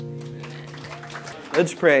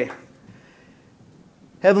Let's pray.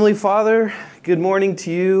 Heavenly Father, good morning to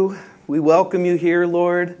you. We welcome you here,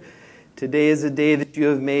 Lord. Today is a day that you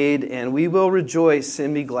have made, and we will rejoice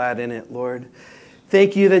and be glad in it, Lord.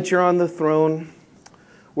 Thank you that you're on the throne,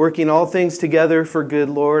 working all things together for good,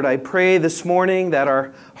 Lord. I pray this morning that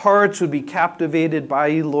our hearts would be captivated by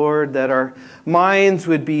you, Lord, that our minds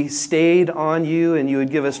would be stayed on you, and you would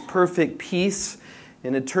give us perfect peace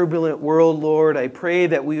in a turbulent world, Lord. I pray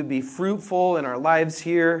that we would be fruitful in our lives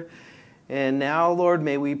here. And now, Lord,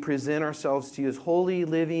 may we present ourselves to you as holy,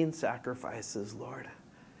 living sacrifices, Lord.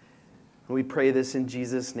 We pray this in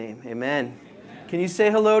Jesus' name. Amen. Can you say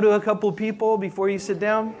hello to a couple people before you sit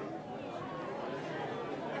down?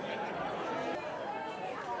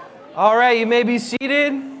 All right, you may be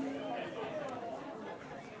seated.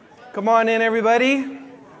 Come on in, everybody.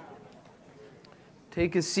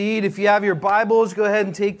 Take a seat. If you have your Bibles, go ahead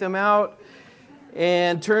and take them out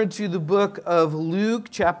and turn to the book of Luke,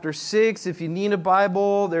 chapter 6. If you need a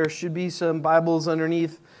Bible, there should be some Bibles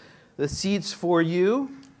underneath the seats for you.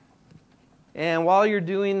 And while you're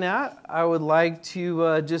doing that, I would like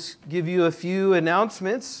to just give you a few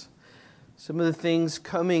announcements. Some of the things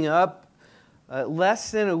coming up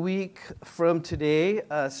less than a week from today.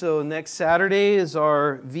 So next Saturday is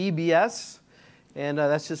our VBS. And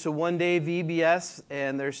that's just a one-day VBS,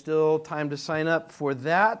 and there's still time to sign up for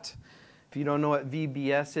that. If you don't know what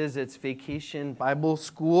VBS is, it's Vacation Bible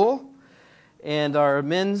School. And our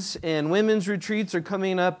men's and women's retreats are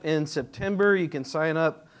coming up in September. You can sign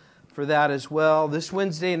up for that as well. This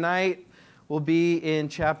Wednesday night will be in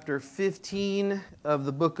chapter 15 of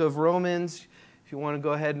the book of Romans. If you want to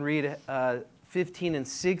go ahead and read 15 and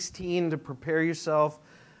 16 to prepare yourself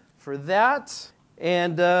for that.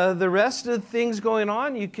 And the rest of the things going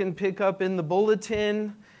on, you can pick up in the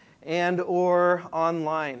bulletin and or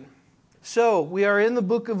online. So, we are in the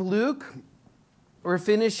book of Luke. We're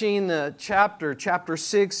finishing the chapter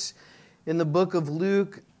 6 in the book of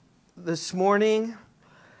Luke this morning.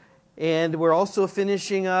 And we're also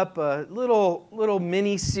finishing up a little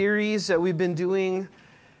mini-series that we've been doing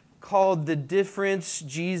called The Difference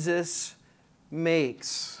Jesus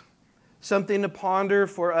Makes. Something to ponder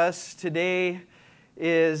for us today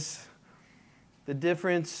is the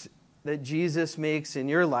difference that Jesus makes in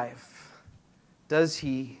your life. Does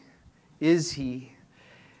He? Is He?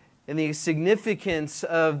 And the significance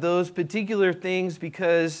of those particular things,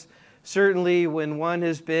 because certainly when one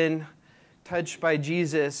has been touched by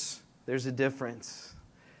Jesus, there's a difference.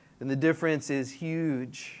 And the difference is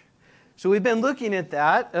huge. So we've been looking at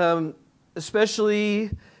that, especially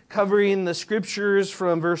covering the scriptures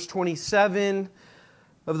from verse 27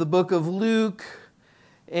 of the book of Luke.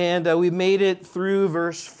 And we made it through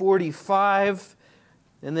verse 45.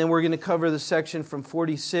 And then we're going to cover the section from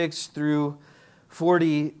 46 through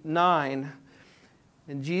 49.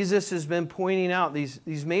 And Jesus has been pointing out these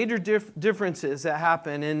major differences that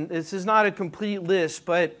happen. And this is not a complete list,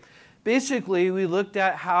 but basically we looked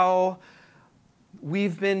at how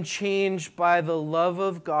we've been changed by the love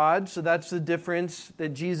of God. So that's the difference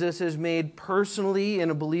that Jesus has made personally in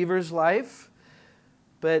a believer's life.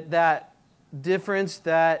 But that difference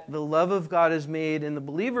that the love of God has made in the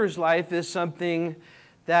believer's life is something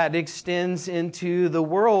that extends into the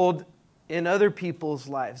world in other people's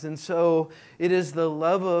lives. And so it is the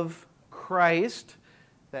love of Christ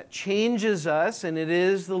that changes us, and it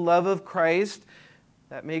is the love of Christ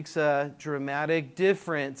that makes a dramatic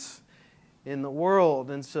difference in the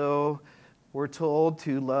world. And so we're told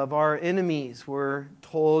to love our enemies. We're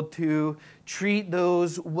told to treat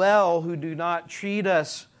those well who do not treat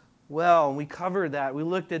us well. And we covered that. We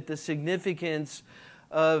looked at the significance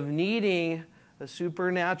of needing a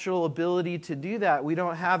supernatural ability to do that. We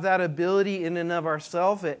don't have that ability in and of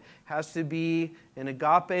ourselves. It has to be an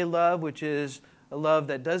agape love, which is a love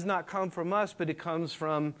that does not come from us, but it comes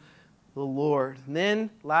from the Lord. And then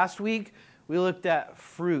last week, we looked at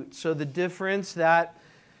fruit. So the difference that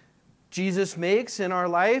Jesus makes in our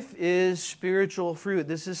life is spiritual fruit.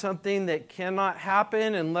 This is something that cannot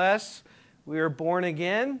happen unless we are born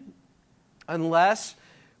again, unless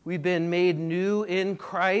we've been made new in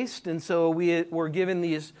Christ. And so we're given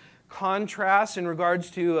these contrasts in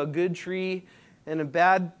regards to a good tree and a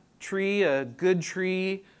bad tree. A good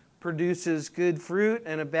tree produces good fruit,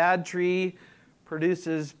 and a bad tree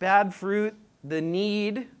produces bad fruit. The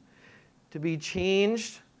need to be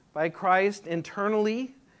changed by Christ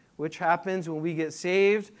internally, which happens when we get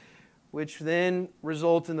saved, which then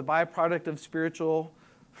results in the byproduct of spiritual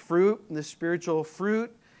fruit. And the spiritual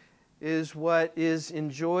fruit is what is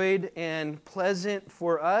enjoyed and pleasant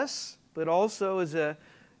for us, but also is a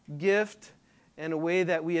gift and a way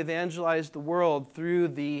that we evangelize the world through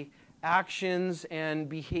the actions and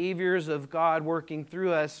behaviors of God working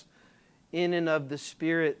through us in and of the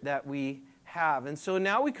Spirit that we have. And so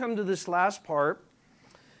now we come to this last part.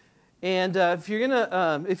 And if you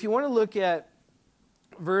want to look at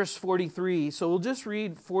verse 43, so we'll just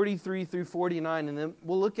read 43 through 49, and then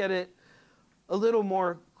we'll look at it a little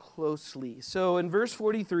more closely. So in verse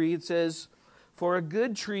 43, it says, "For a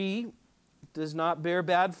good tree does not bear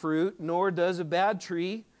bad fruit, nor does a bad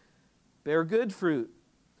tree bear good fruit.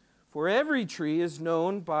 For every tree is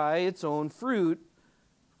known by its own fruit.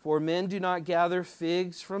 For men do not gather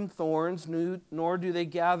figs from thorns, nor do they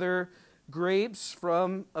gather grapes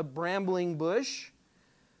from a brambling bush.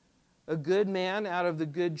 A good man out of the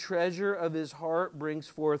good treasure of his heart brings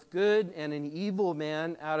forth good, and an evil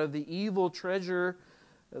man out of the evil treasure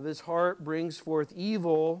of his heart brings forth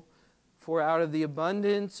evil. For out of the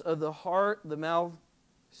abundance of the heart the mouth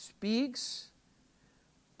speaks.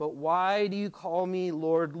 But why do you call me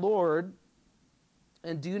Lord, Lord,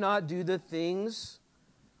 and do not do the things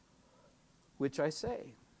which I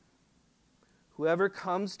say? Whoever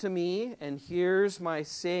comes to me and hears my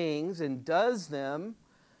sayings and does them,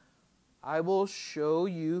 I will show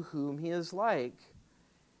you whom he is like.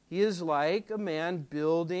 He is like a man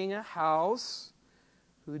building a house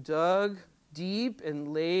who dug deep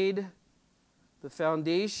and laid the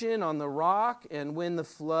foundation on the rock, and when the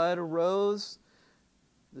flood arose,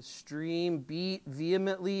 the stream beat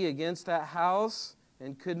vehemently against that house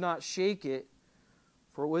and could not shake it,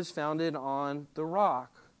 for it was founded on the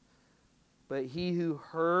rock. But he who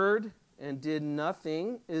heard and did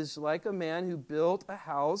nothing is like a man who built a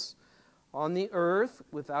house on the earth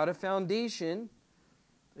without a foundation,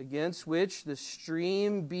 against which the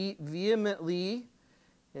stream beat vehemently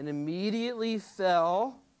and immediately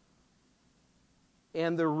fell,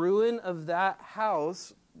 and the ruin of that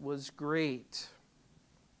house was great."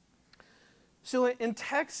 So in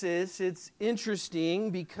Texas, it's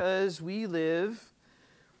interesting because we live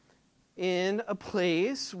in a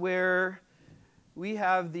place where we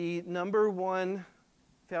have the number one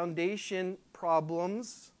foundation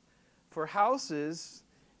problems for houses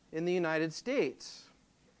in the United States.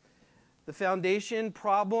 The foundation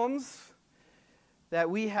problems that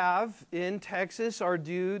we have in Texas are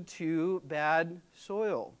due to bad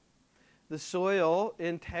soil. The soil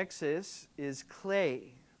in Texas is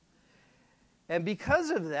clay. And because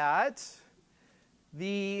of that,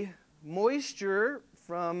 the moisture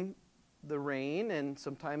from the rain and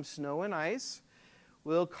sometimes snow and ice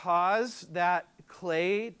will cause that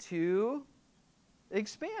clay to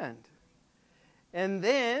expand. And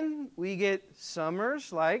then we get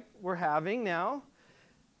summers like we're having now,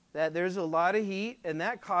 that there's a lot of heat, and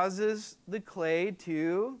that causes the clay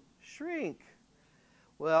to shrink.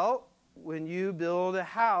 Well, when you build a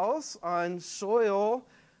house on soil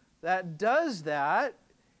that does that,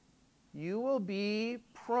 you will be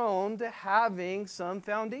prone to having some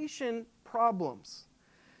foundation problems.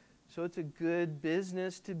 So it's a good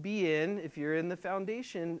business to be in if you're in the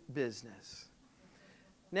foundation business.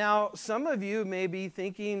 Now, some of you may be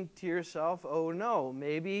thinking to yourself, oh no,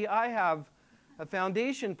 maybe I have a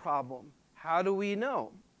foundation problem. How do we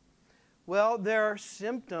know? Well, there are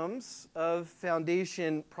symptoms of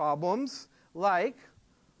foundation problems like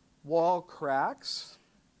wall cracks,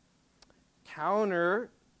 counter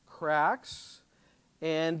cracks,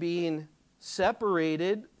 and being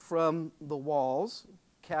separated from the walls,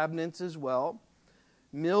 cabinets as well,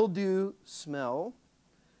 mildew smell,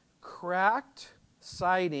 cracked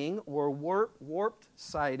siding or warped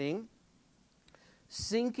siding,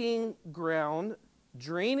 sinking ground,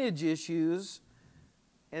 drainage issues,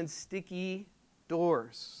 and sticky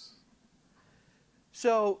doors.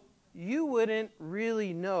 So you wouldn't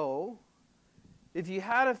really know if you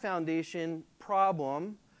had a foundation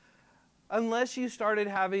problem unless you started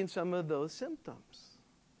having some of those symptoms.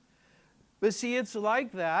 But see, it's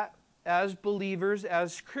like that as believers,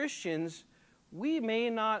 as Christians, we may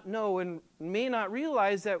not know and may not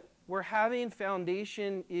realize that we're having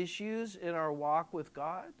foundation issues in our walk with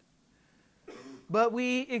God, but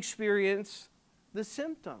we experience the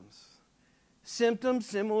symptoms. Symptoms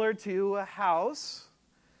similar to a house.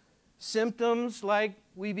 Symptoms like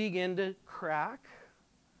we begin to crack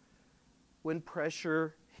when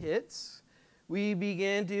pressure hits. We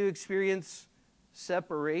begin to experience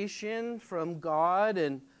separation from God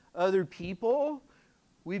and other people.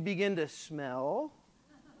 We begin to smell.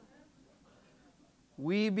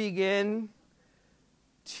 We begin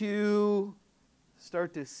to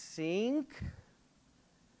start to sink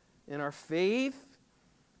in our faith.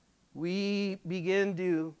 We begin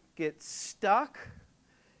to get stuck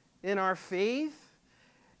in our faith.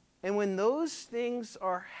 And when those things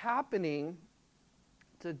are happening,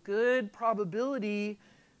 it's a good probability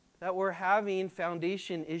that we're having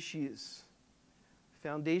foundation issues.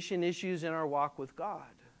 Foundation issues in our walk with God.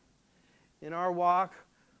 In our walk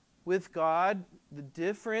with God, the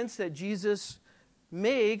difference that Jesus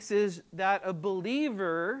makes is that a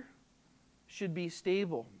believer should be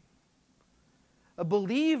stable. A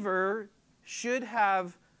believer should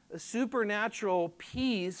have a supernatural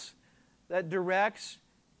peace that directs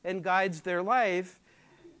and guides their life,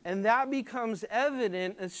 and that becomes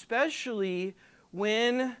evident especially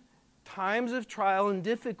when times of trial and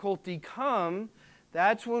difficulty come.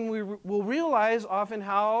 That's when we will realize often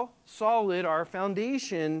how solid our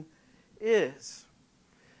foundation is.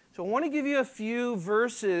 So I want to give you a few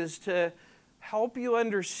verses to help you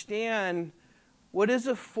understand what is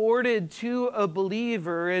afforded to a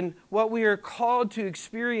believer and what we are called to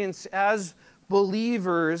experience as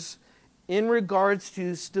believers in regards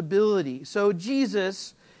to stability. So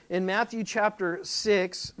Jesus, in Matthew chapter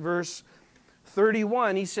 6, verse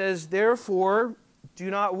 31, he says, "Therefore, do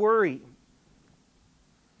not worry."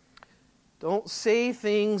 Don't say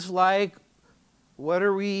things like, "What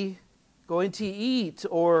are we going to eat?"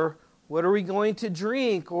 or "What are we going to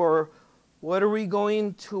drink?" or "What are we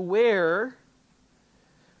going to wear?"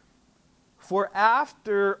 For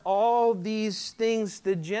after all these things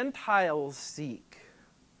the Gentiles seek.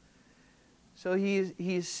 So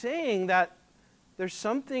he's saying that there's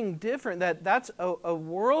something different, that's a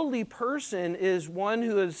worldly person is one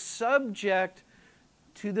who is subject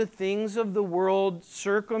to the things of the world,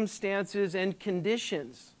 circumstances and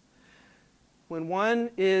conditions. When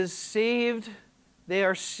one is saved, they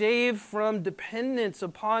are saved from dependence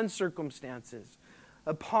upon circumstances,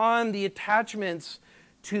 upon the attachments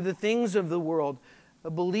to the things of the world.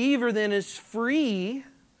 A believer then is free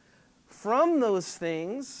from those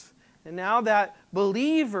things, and now that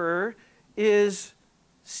believer is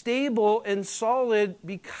stable and solid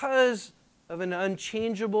because of an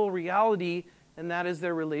unchangeable reality, and that is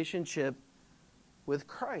their relationship with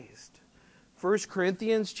Christ. 1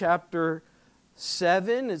 Corinthians chapter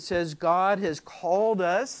 7, it says God has called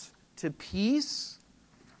us to peace.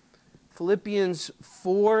 Philippians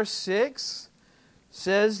 4:6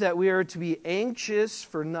 says that we are to be anxious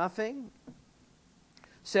for nothing.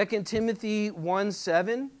 2 Timothy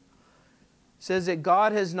 1:7 says that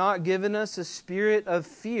God has not given us a spirit of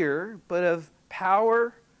fear, but of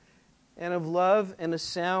power and of love and a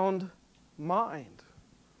sound mind.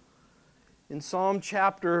 In Psalm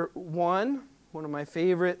chapter 1, one of my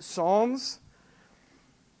favorite psalms,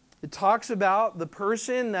 it talks about the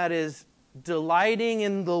person that is delighting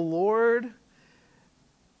in the Lord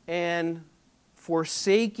and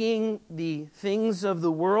forsaking the things of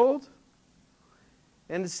the world.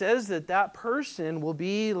 And it says that that person will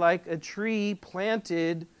be like a tree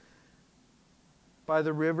planted by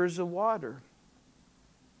the rivers of water,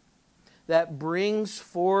 that brings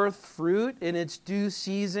forth fruit in its due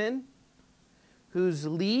season, whose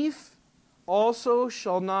leaf also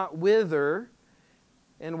shall not wither,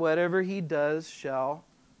 and whatever he does shall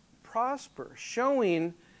prosper.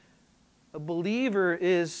 Showing a believer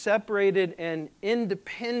is separated and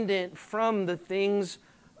independent from the things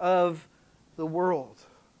of the world.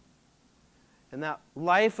 And that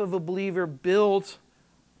life of a believer built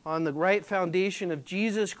on the right foundation of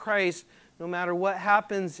Jesus Christ, no matter what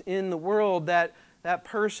happens in the world, that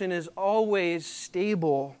person is always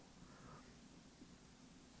stable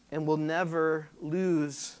and will never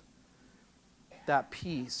lose that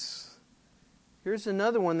peace. Here's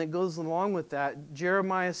another one that goes along with that.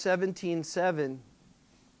 Jeremiah 17:7.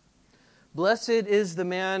 Blessed is the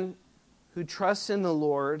man who trusts in the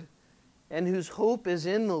Lord and whose hope is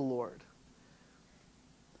in the Lord.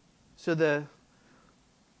 So the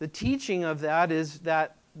teaching of that is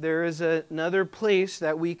that there is another place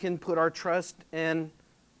that we can put our trust and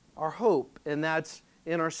our hope, and that's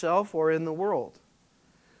in ourselves or in the world.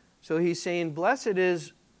 So he's saying, blessed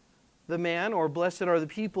is the man, or blessed are the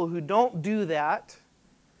people who don't do that,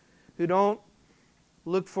 who don't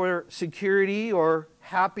look for security or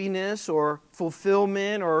happiness or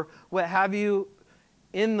fulfillment or what have you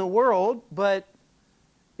in the world, but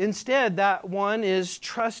instead that one is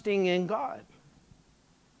trusting in God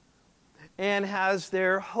and has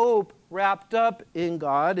their hope wrapped up in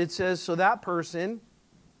God. It says, so that person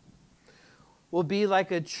will be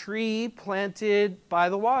like a tree planted by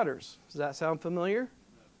the waters. Does that sound familiar?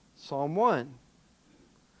 Psalm 1.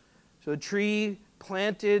 So a tree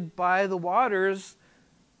planted by the waters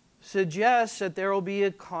suggests that there will be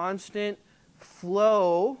a constant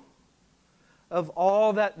flow of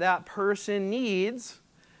all that that person needs,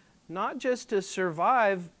 not just to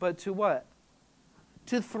survive, but to what?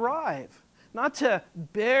 To thrive. Not to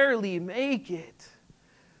barely make it,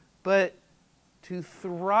 but to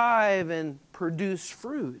thrive and produce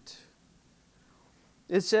fruit.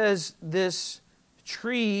 It says this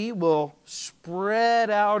tree will spread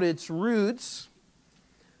out its roots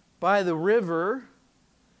by the river,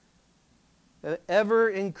 an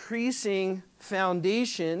ever-increasing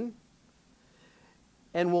foundation,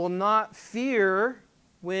 and will not fear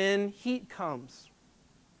when heat comes.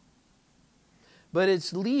 But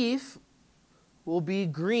its leaf will be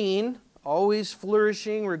green, always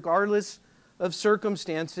flourishing regardless of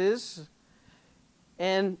circumstances,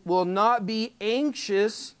 and will not be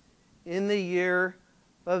anxious in the year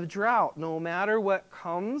of drought. No matter what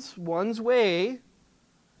comes one's way,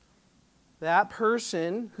 that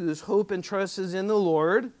person whose hope and trust is in the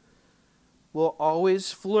Lord will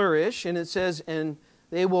always flourish. And it says, and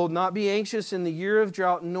they will not be anxious in the year of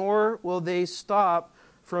drought, nor will they stop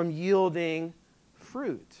from yielding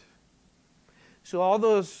fruit. So all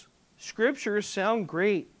those scriptures sound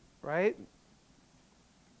great, right?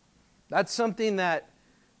 That's something that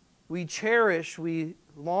we cherish, we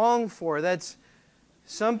long for. That's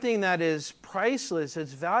something that is priceless,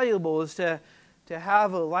 it's valuable, is to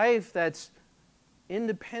have a life that's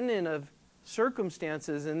independent of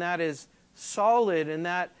circumstances, and that is solid, and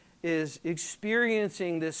that is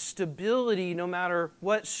experiencing this stability no matter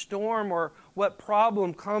what storm or what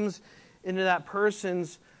problem comes into that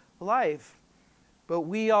person's life. But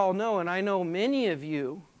we all know, and I know many of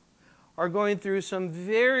you are going through some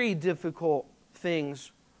very difficult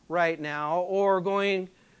things right now, or going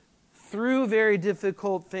through very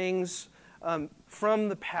difficult things from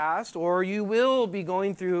the past, or you will be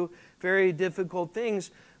going through very difficult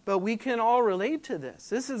things. But we can all relate to this.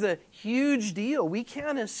 This is a huge deal. We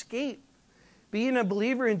can't escape. Being a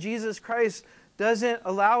believer in Jesus Christ doesn't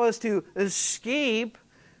allow us to escape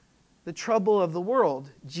the trouble of the world.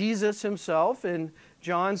 Jesus himself in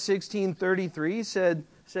John 16:33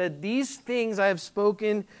 said, "These things I have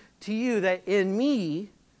spoken to you, that in me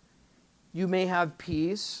you may have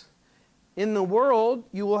peace. In the world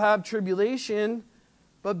you will have tribulation,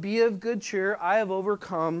 but be of good cheer. I have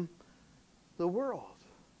overcome the world."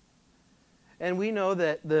 And we know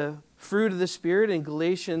that the fruit of the Spirit in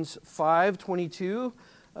Galatians 5:22,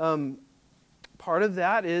 part of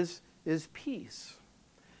that is peace.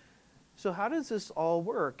 So how does this all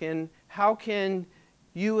work? And how can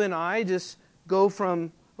you and I just go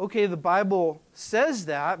from, okay, the Bible says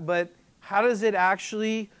that, but how does it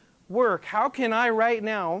actually work? How can I right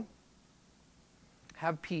now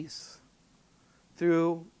have peace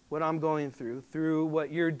through what I'm going through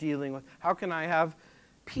what you're dealing with? How can I have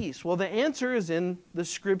peace? Well, the answer is in the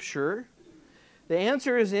Scripture. The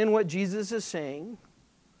answer is in what Jesus is saying.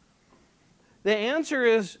 The answer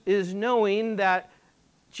is knowing that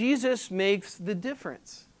Jesus makes the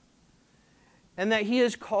difference, and that He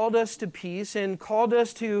has called us to peace and called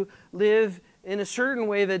us to live in a certain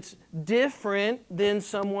way that's different than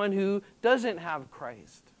someone who doesn't have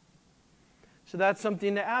Christ. So that's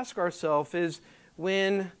something to ask ourselves, is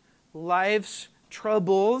when life's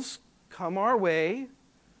troubles come our way,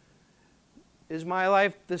 is my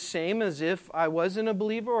life the same as if I wasn't a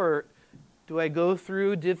believer, or do I go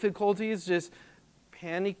through difficulties just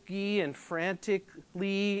panicky and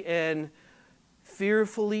frantically and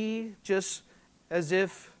fearfully, just as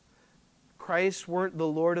if Christ weren't the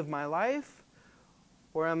Lord of my life?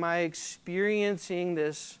 Or am I experiencing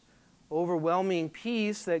this overwhelming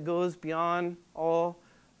peace that goes beyond all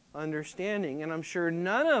understanding? And I'm sure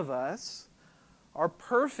none of us are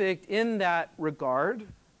perfect in that regard.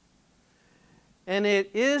 And it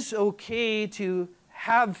is okay to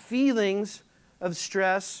have feelings of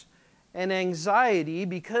stress and anxiety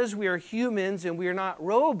because we are humans and we are not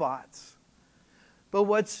robots. But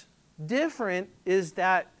what's different is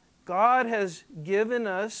that God has given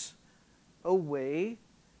us a way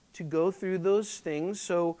to go through those things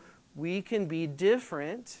so we can be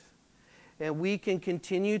different and we can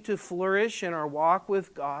continue to flourish in our walk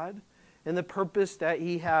with God and the purpose that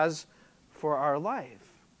He has for our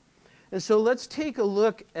life. And so let's take a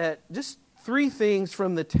look at just 3 things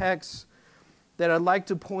from the text that I'd like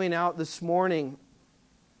to point out this morning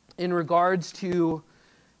in regards to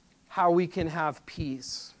how we can have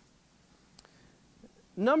peace.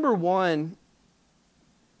 Number 1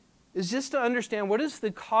 is just to understand what is the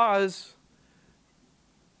cause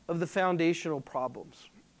of the foundational problems.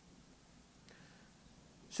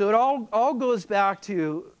 So it all goes back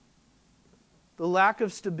to the lack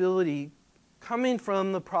of stability coming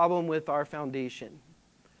from the problem with our foundation.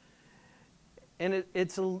 And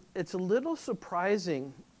it's a little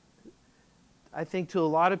surprising, I think, to a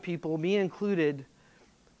lot of people, me included,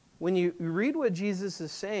 when you read what Jesus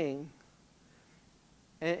is saying,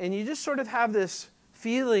 and you just sort of have this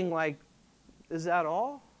feeling like, is that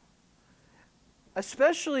all?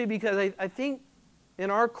 Especially because I think in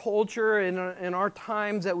our culture and in our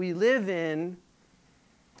times that we live in,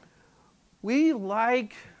 we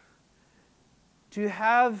like to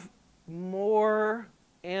have more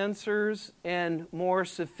answers and more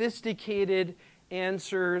sophisticated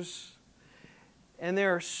answers. And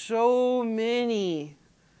there are so many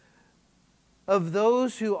of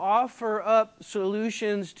those who offer up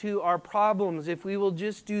solutions to our problems. If we will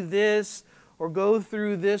just do this, or go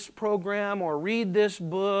through this program, or read this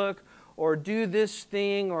book, or do this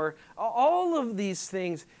thing, or all of these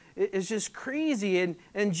things, it's just crazy.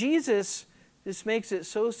 And Jesus just makes it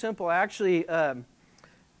so simple. I actually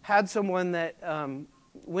had someone that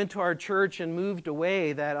went to our church and moved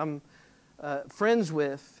away that I'm friends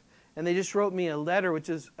with, and they just wrote me a letter,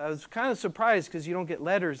 I was kind of surprised because you don't get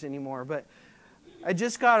letters anymore, but I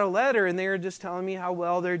just got a letter, and they were just telling me how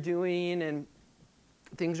well they're doing, and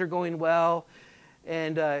things are going well.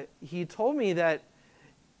 And he told me that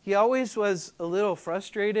he always was a little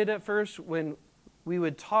frustrated at first when we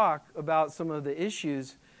would talk about some of the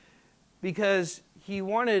issues, because he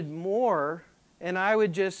wanted more, and I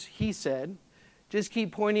would just, he said, just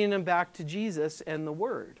keep pointing him back to Jesus and the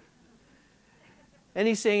Word. And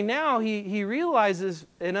he's saying now he realizes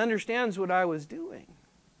and understands what I was doing,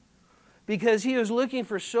 because he was looking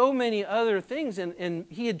for so many other things, and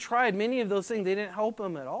he had tried many of those things. They didn't help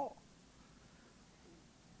him at all.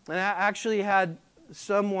 And I actually had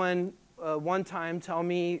someone one time tell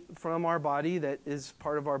me from our body that is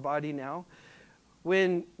part of our body now,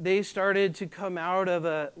 when they started to come out of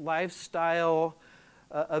a lifestyle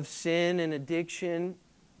of sin and addiction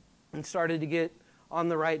and started to get on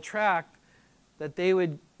the right track, that they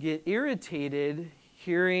would get irritated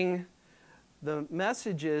hearing the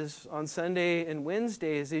messages on Sunday and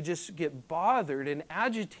Wednesdays. They just get bothered and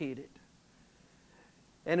agitated.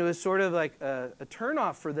 And it was sort of like a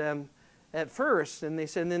turnoff for them at first. And they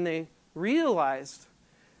said, and then they realized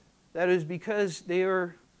that it was because they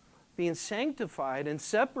were being sanctified and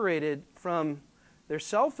separated from their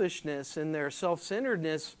selfishness and their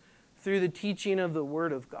self-centeredness through the teaching of the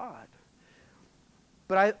Word of God.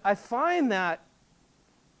 But I find that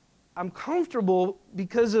I'm comfortable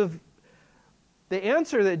because of the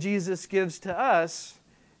answer that Jesus gives to us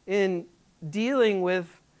in dealing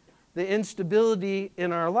with the instability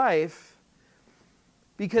in our life,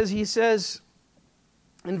 because he says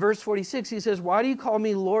in verse 46, he says, "Why do you call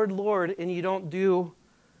me Lord, Lord, and you don't do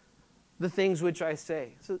the things which I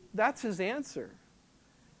say?" So that's his answer.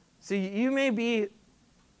 So you may be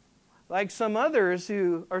like some others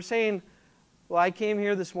who are saying, well, I came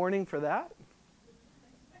here this morning for that.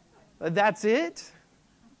 That's it.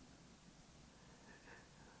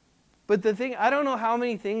 But the thing, I don't know how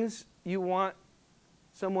many things you want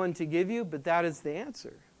someone to give you, but that is the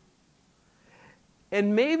answer.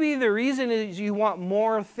 And maybe the reason is you want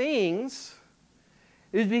more things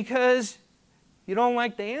is because you don't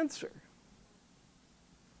like the answer.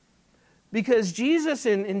 Because Jesus,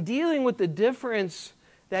 in dealing with the difference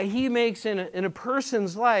that he makes in a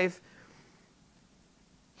person's life,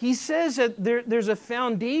 he says that there's a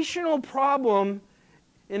foundational problem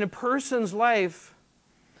in a person's life.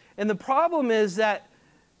 And the problem is that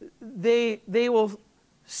they will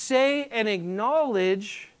say and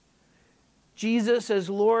acknowledge Jesus as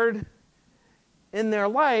Lord in their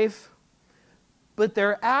life, but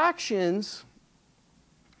their actions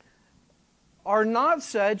are not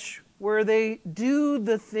such where they do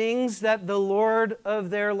the things that the Lord of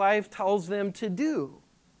their life tells them to do.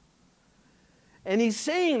 And he's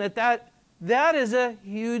saying that is a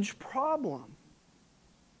huge problem.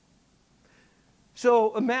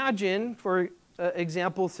 So imagine, for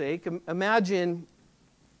example's sake, imagine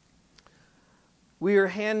we are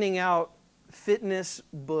handing out fitness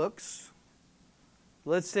books.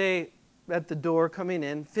 Let's say at the door coming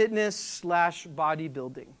in,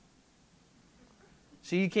 fitness/bodybuilding.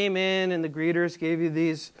 So you came in and the greeters gave you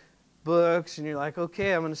these books and you're like,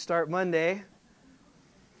 okay, I'm going to start Monday.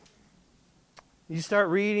 You start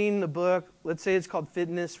reading the book. Let's say it's called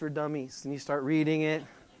Fitness for Dummies, and you start reading it.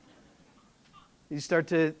 You start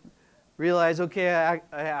to realize, okay,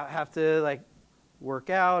 I have to work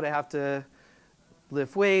out. I have to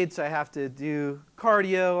lift weights. I have to do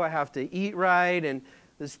cardio. I have to eat right. And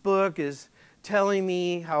this book is telling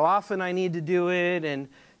me how often I need to do it, and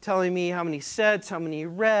telling me how many sets, how many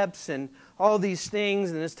reps, and all these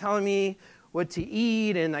things. And it's telling me what to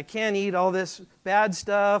eat, and I can't eat all this bad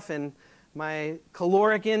stuff, and my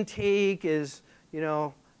caloric intake is,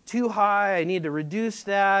 too high. I need to reduce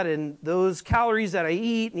that, and those calories that I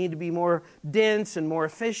eat need to be more dense and more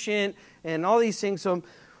efficient, and all these things. So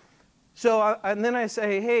And then I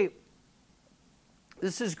say, hey,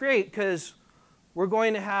 this is great because we're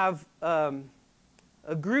going to have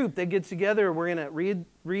a group that gets together. We're going to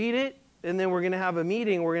read it, and then we're going to have a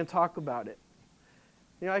meeting. We're going to talk about it.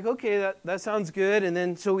 You're like, okay, that sounds good. And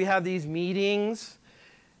then so we have these meetings,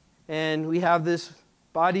 and we have this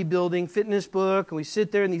bodybuilding fitness book, and we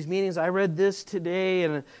sit there in these meetings. I read this today,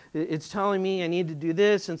 and it's telling me I need to do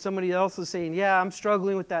this, and somebody else is saying, yeah, I'm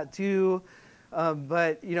struggling with that too.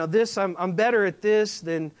 But this I'm better at this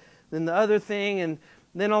than the other thing. And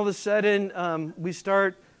then all of a sudden we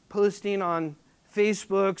start posting on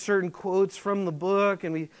Facebook certain quotes from the book,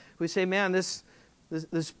 and we say, man, this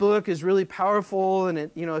book is really powerful, and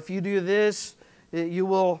if you do this, you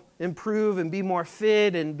will improve and be more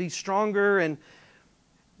fit and be stronger. And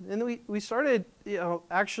then we started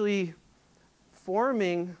actually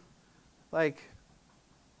forming like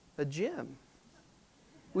a gym.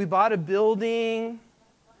 We bought a building,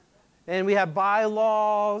 and we have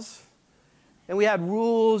bylaws, and we had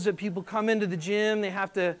rules that people come into the gym. They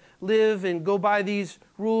have to live and go by these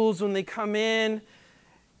rules when they come in.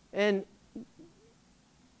 And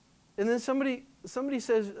then somebody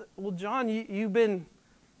says, well, John, you've been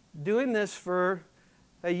doing this for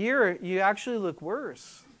a year. You actually look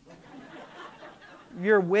worse.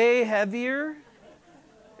 You're way heavier,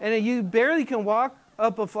 and you barely can walk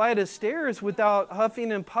up a flight of stairs without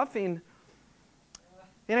huffing and puffing.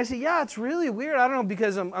 And I say, yeah, it's really weird. I don't know,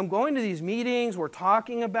 because I'm going to these meetings, we're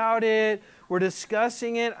talking about it, we're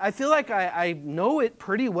discussing it. I feel like I know it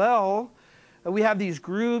pretty well. We have these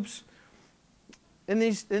groups, and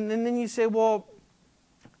then you say, well,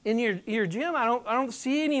 in your gym, I don't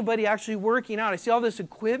see anybody actually working out. I see all this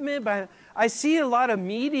equipment, but I see a lot of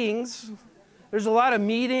meetings. There's a lot of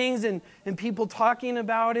meetings and people talking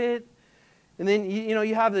about it. And then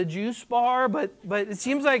you have the juice bar, but it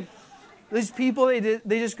seems like these people, they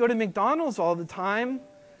just go to McDonald's all the time.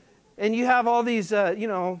 And you have all these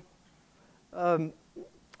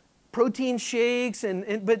protein shakes,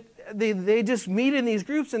 but they just meet in these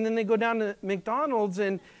groups, and then they go down to McDonald's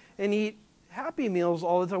and eat Happy Meals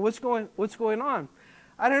all the time. What's going on?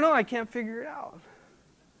 I don't know. I can't figure it out.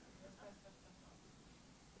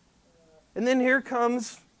 And then here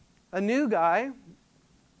comes a new guy.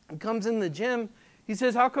 He comes in the gym. He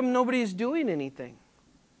says, how come nobody's doing anything?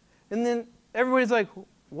 And then everybody's like,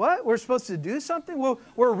 what? We're supposed to do something? Well,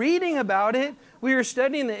 we're reading about it. We were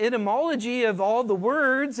studying the etymology of all the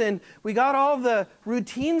words, and we got all the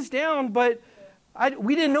routines down, but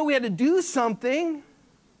we didn't know we had to do something.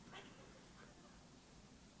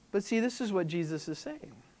 But see, this is what Jesus is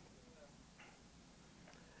saying.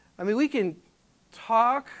 I mean, we can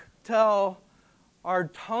talk till our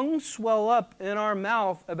tongues swell up in our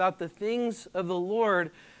mouth about the things of the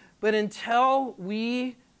Lord, but until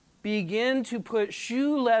we begin to put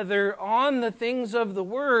shoe leather on the things of the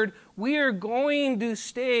Word, we are going to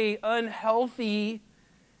stay unhealthy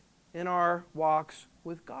in our walks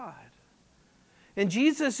with God. And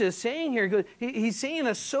Jesus is saying here, he's saying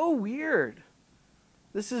it's so weird.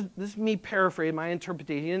 This is me paraphrasing my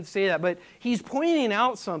interpretation. He didn't say that, but he's pointing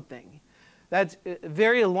out something that's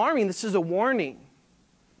very alarming. This is a warning.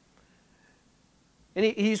 And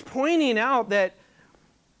he's pointing out that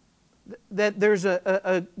there's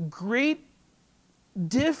a great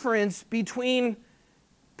difference between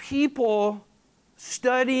people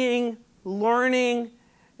studying, learning,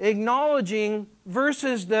 acknowledging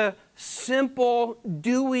versus the simple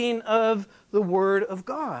doing of the Word of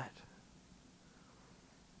God.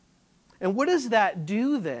 And what does that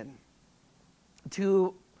do then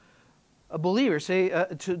to a believer, say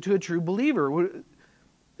to a true believer?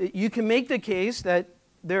 You can make the case that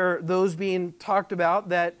there are those being talked about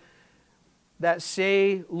that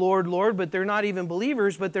say, Lord, Lord, but they're not even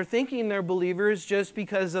believers, but they're thinking they're believers just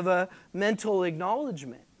because of a mental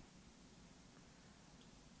acknowledgement.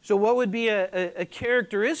 So what would be a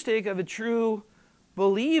characteristic of a true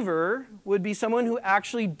believer would be someone who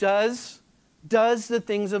actually does the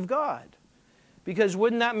things of God. Because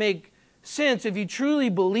wouldn't that make sense? If you truly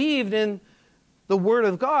believed in the Word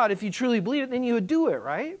of God, if you truly believe it, then you would do it,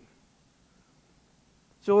 right?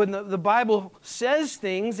 So when the Bible says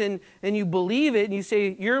things and you believe it and you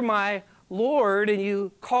say, you're my Lord, and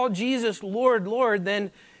you call Jesus Lord, Lord,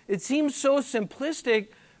 then it seems so simplistic,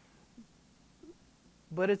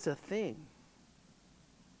 but it's a thing.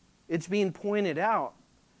 It's being pointed out.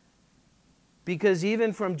 Because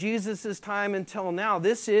even from Jesus' time until now,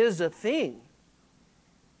 this is a thing.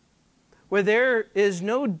 Where there is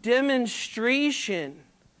no demonstration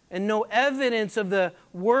and no evidence of the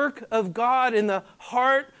work of God in the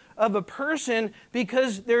heart of a person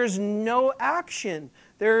because there's no action.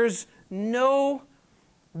 There's no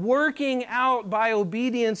working out by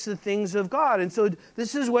obedience the things of God. And so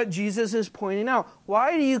this is what Jesus is pointing out.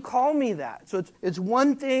 Why do you call me that? So it's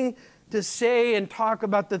one thing to say and talk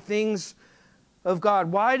about the things of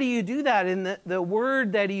God. Why do you do that? And the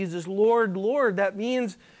word that he uses, Lord, Lord, that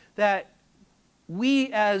means that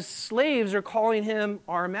we as slaves are calling him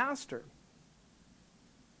our master.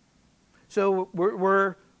 So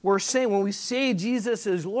we're saying, when we say Jesus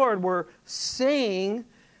is Lord, we're saying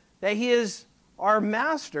that he is our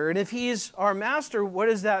master. And if he's our master, what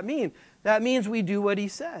does that mean? That means we do what he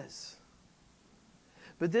says.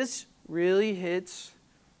 But this really hits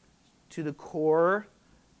to the core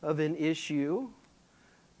of an issue.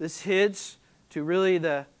 This hits to really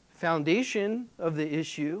the foundation of the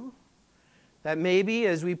issue. That maybe,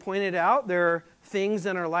 as we pointed out, there are things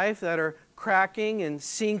in our life that are cracking and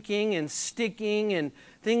sinking and sticking and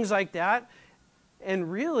things like that.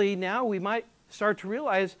 And really now we might start to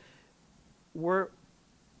realize we're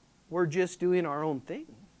just doing our own thing.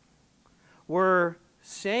 We're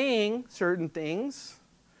saying certain things,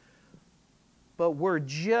 but we're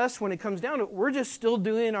just, when it comes down to it, we're just still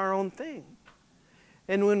doing our own thing.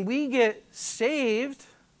 And when we get saved,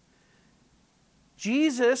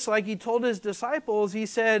 Jesus, like he told his disciples, he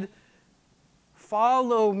said,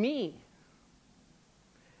 follow me.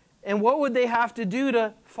 And what would they have to do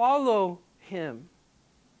to follow him?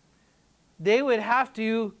 They would have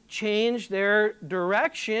to change their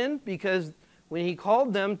direction, because when he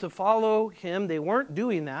called them to follow him, they weren't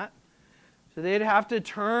doing that. So they'd have to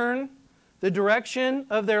turn the direction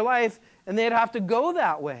of their life, and they'd have to go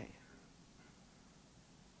that way.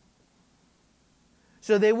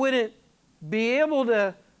 So they wouldn't be able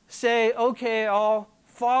to say, okay, I'll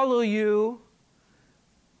follow you,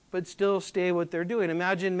 but still stay what they're doing.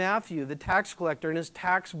 Imagine Matthew, the tax collector, in his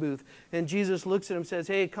tax booth, and Jesus looks at him and says,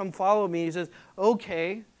 hey, come follow me. He says,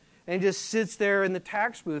 okay, and just sits there in the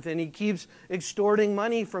tax booth, and he keeps extorting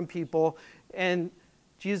money from people. And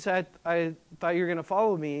Jesus said, I thought you were going to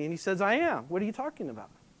follow me. And he says, I am. What are you talking about?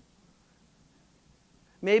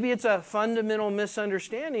 Maybe it's a fundamental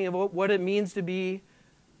misunderstanding of what it means to be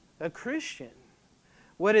a Christian,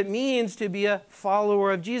 what it means to be a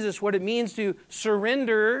follower of Jesus, what it means to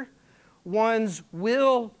surrender one's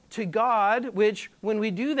will to God, which when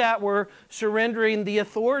we do that, we're surrendering the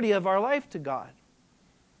authority of our life to God.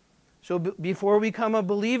 So before we become a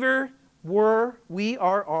believer, we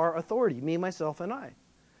are our authority, me, myself, and I.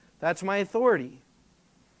 That's my authority.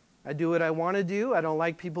 I do what I want to do. I don't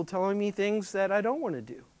like people telling me things that I don't want to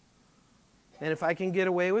do. And if I can get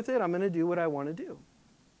away with it, I'm going to do what I want to do.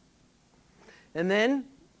 And then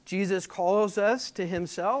Jesus calls us to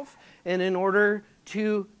himself, and in order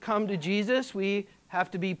to come to Jesus, we have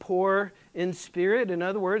to be poor in spirit. In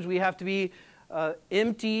other words, we have to be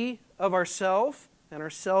empty of ourself and our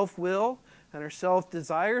self-will and our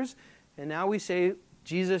self-desires. And now we say,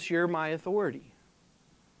 Jesus, you're my authority.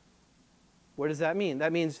 What does that mean?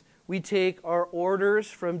 That means we take our orders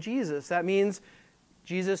from Jesus. That means,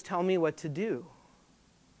 Jesus, tell me what to do.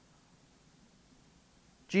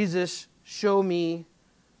 Jesus, show me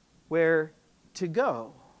where to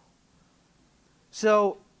go.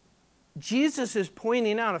 So Jesus is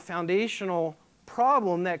pointing out a foundational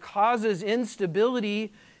problem that causes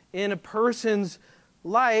instability in a person's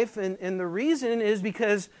life. And the reason is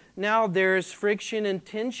because now there's friction and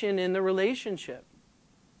tension in the relationship.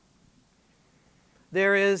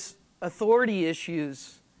 There is authority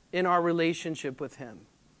issues in our relationship with him.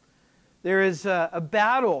 There is a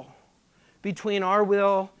battle between our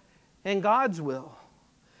will and God's will.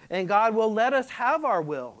 And God will let us have our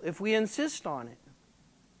will if we insist on it.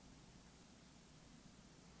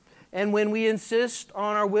 And when we insist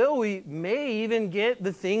on our will, we may even get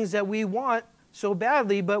the things that we want so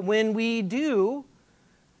badly. But when we do,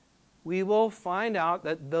 we will find out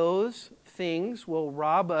that those things will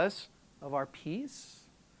rob us of our peace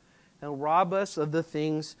and rob us of the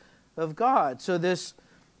things of God. So this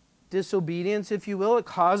disobedience, if you will, it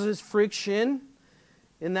causes friction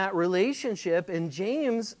in that relationship. And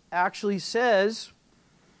James actually says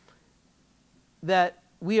that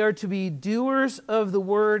we are to be doers of the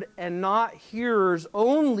word and not hearers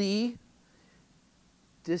only,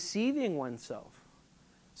 deceiving oneself.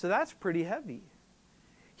 So that's pretty heavy.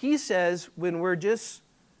 He says when we're just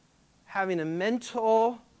having a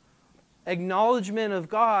mental acknowledgement of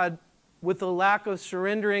God with a lack of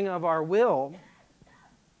surrendering of our will,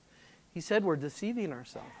 he said we're deceiving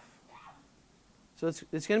ourselves. So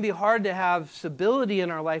it's going to be hard to have stability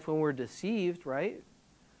in our life when we're deceived, right?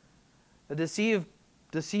 A deceived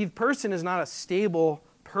person is not a stable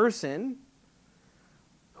person.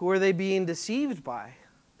 Who are they being deceived by?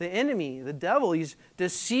 The enemy, the devil. He's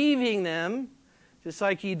deceiving them just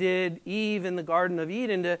like he did Eve in the Garden of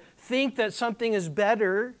Eden, to think that something is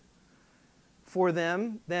better for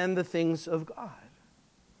them than the things of God.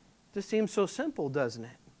 Just seems so simple, doesn't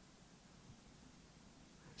it?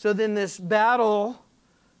 So then this battle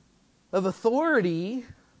of authority,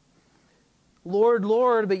 Lord,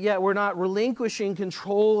 Lord, but yet we're not relinquishing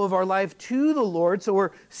control of our life to the Lord. So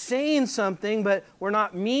we're saying something, but we're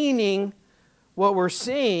not meaning what we're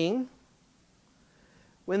saying.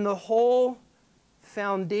 When the whole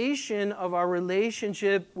foundation of our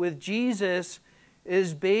relationship with Jesus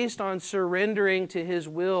is based on surrendering to His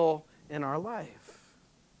will in our life.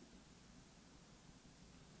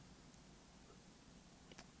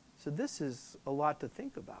 So this is a lot to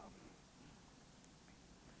think about.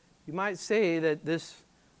 You might say that this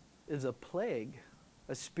is a plague,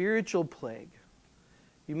 a spiritual plague.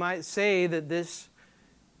 You might say that this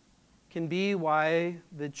can be why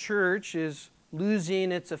the church is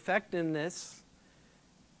losing its effectiveness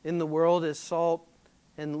in the world as salt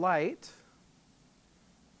and light.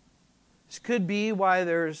 This could be why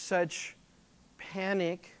there's such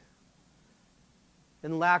panic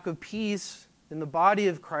and lack of peace in the body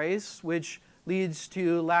of Christ, which leads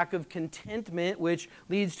to lack of contentment, which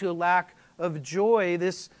leads to a lack of joy.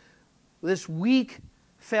 This weak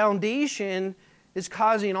foundation is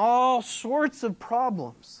causing all sorts of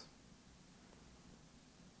problems.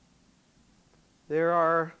 There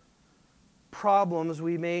are problems,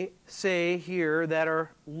 we may say here, that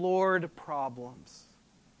are Lord problems.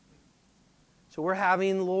 So we're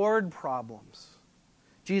having Lord problems.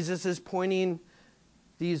 Jesus is pointing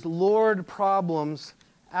these Lord problems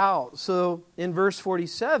out. So in verse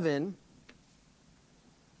 47,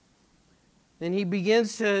 and he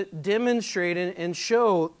begins to demonstrate and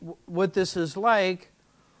show what this is like.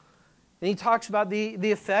 And he talks about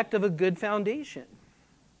the effect of a good foundation.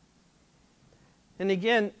 And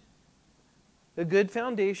again, a good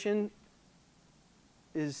foundation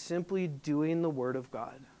is simply doing the Word of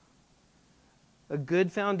God. A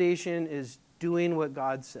good foundation is doing what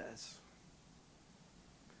God says.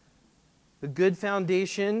 A good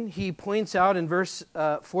foundation, he points out in verse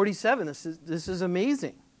 47. This is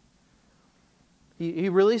amazing. He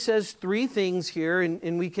really says three things here,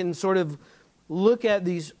 and we can sort of look at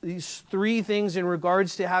these three things in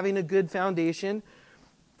regards to having a good foundation.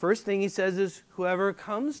 First thing he says is, whoever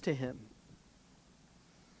comes to him.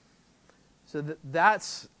 So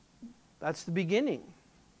that's the beginning.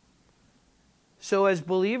 So as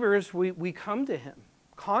believers, we come to him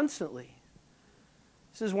constantly.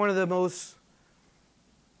 This is one of the most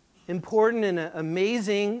important and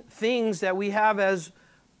amazing things that we have as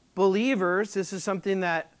believers. This is something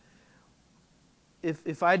that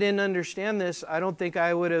if I didn't understand this, I don't think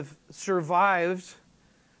I would have survived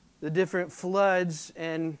the different floods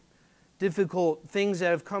and difficult things that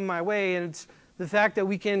have come my way. And it's the fact that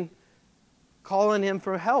we can call on him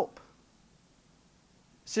for help.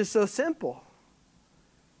 It's just so simple.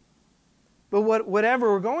 But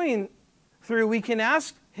whatever we're going through, we can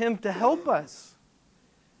ask him to help us.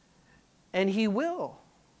 And he will.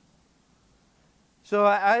 So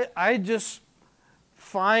I just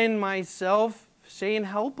find myself saying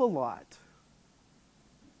help a lot.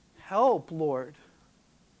 Help, Lord.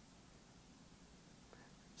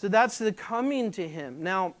 So that's the coming to him.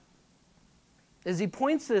 Now, as he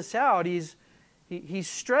points this out, he's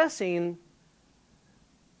stressing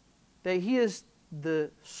that he is the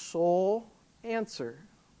sole answer.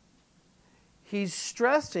 He's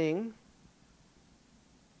stressing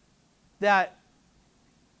that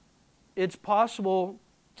it's possible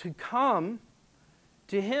to come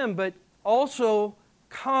to him, but also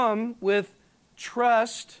come with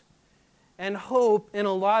trust and hope in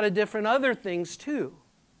a lot of different other things too.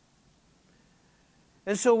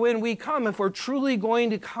 And so when we come, if we're truly going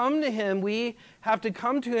to come to him, we have to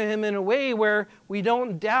come to him in a way where we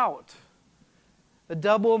don't doubt. A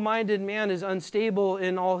double-minded man is unstable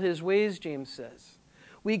in all his ways, James says.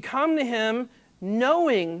 We come to him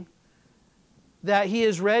knowing that he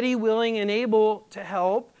is ready, willing, and able to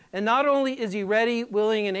help. And not only is he ready,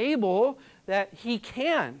 willing, and able, that he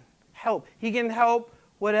can help. He can help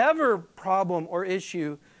whatever problem or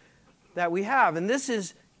issue that we have. And this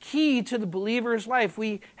is key to the believer's life.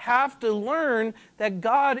 We have to learn that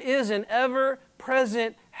God is an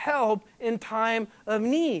ever-present help in time of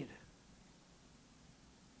need.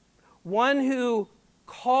 One who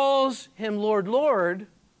calls him Lord, Lord,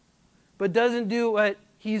 but doesn't do what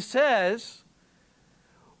he says,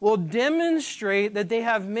 will demonstrate that they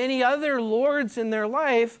have many other lords in their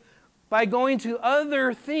life by going to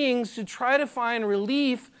other things to try to find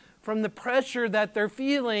relief from the pressure that they're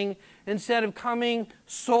feeling instead of coming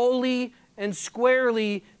solely and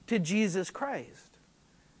squarely to Jesus Christ.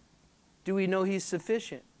 Do we know He's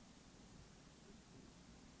sufficient?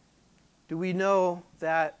 Do we know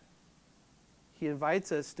that He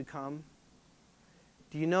invites us to come?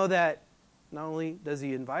 Do you know that not only does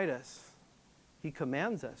He invite us, He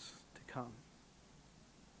commands us to come?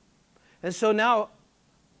 And so now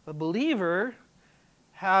a believer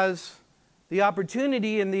has the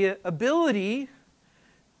opportunity and the ability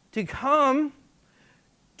to come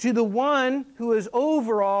to the one who is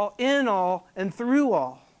over all, in all, and through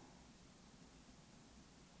all.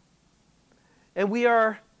 And we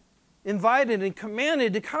are invited and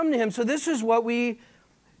commanded to come to Him. So this is what we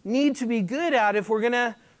need to be good at if we're going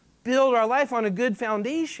to build our life on a good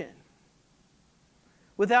foundation.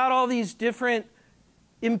 Without all these different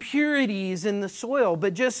impurities in the soil,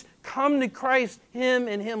 but just come to Christ, Him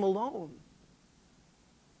and Him alone.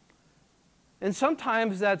 And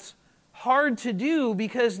sometimes that's hard to do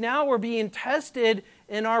because now we're being tested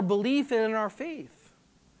in our belief and in our faith.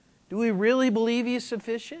 Do we really believe He's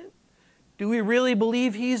sufficient? Do we really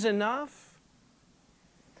believe He's enough?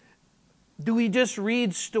 Do we just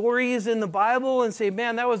read stories in the Bible and say,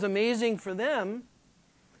 man, that was amazing for them?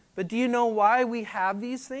 But do you know why we have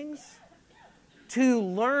these things? To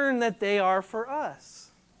learn that they are for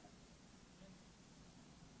us.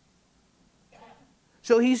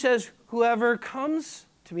 So He says, whoever comes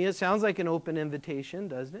to me, it sounds like an open invitation,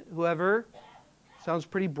 doesn't it? Whoever, sounds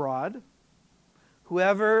pretty broad.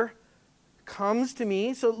 Whoever comes to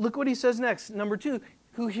me, so look what He says next. Number 2,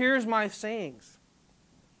 who hears my sayings.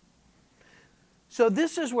 So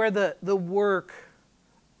this is where the work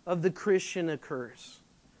of the Christian occurs.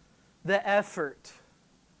 The effort.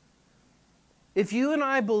 If you and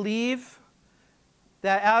I believe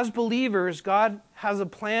that as believers, God has a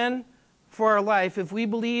plan for our life, if we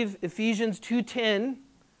believe Ephesians 2:10,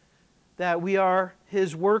 that we are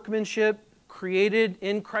His workmanship created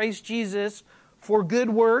in Christ Jesus for good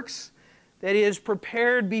works, that He has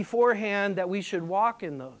prepared beforehand that we should walk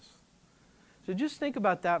in those. So just think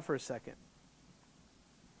about that for a second.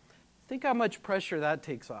 Think how much pressure that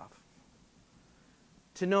takes off.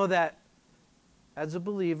 To know that as a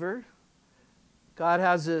believer, God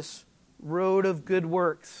has this road of good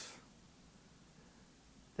works.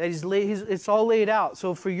 That it's all laid out.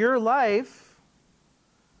 So for your life,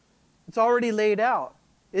 it's already laid out.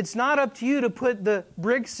 It's not up to you to put the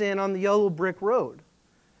bricks in on the yellow brick road.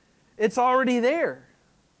 It's already there.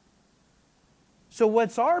 So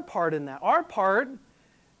what's our part in that? Our part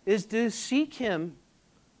is to seek Him,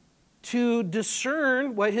 to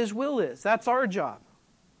discern what His will is. That's our job.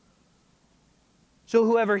 So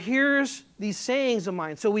whoever hears these sayings of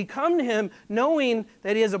mine, so we come to Him knowing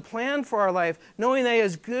that He has a plan for our life, knowing that He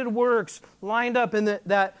has good works lined up in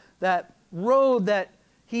that road that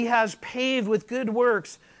He has paved with good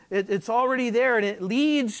works. It's already there, and it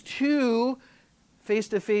leads to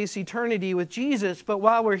face-to-face eternity with Jesus. But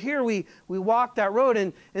while we're here, we walk that road,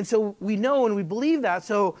 and so we know and we believe that.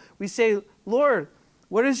 So we say, Lord,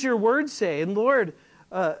 what does your word say? And Lord,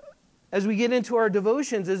 as we get into our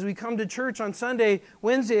devotions, as we come to church on Sunday,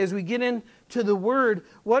 Wednesday, as we get into the Word,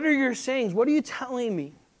 what are your sayings? What are you telling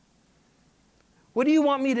me? What do you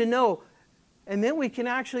want me to know? And then we can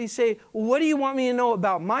actually say, well, what do you want me to know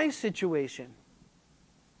about my situation?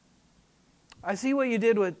 I see what you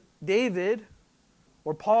did with David,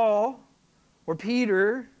 or Paul, or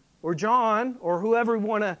Peter, or John, or whoever we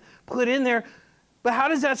want to put in there. But how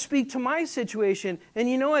does that speak to my situation? And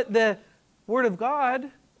you know what? The Word of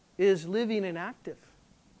God is living and active.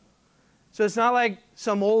 So it's not like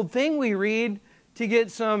some old thing we read to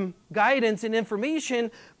get some guidance and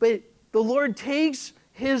information, but the Lord takes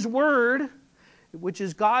His Word, which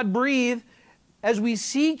is God-breathed, as we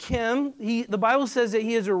seek Him. The Bible says that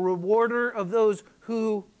He is a rewarder of those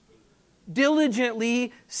who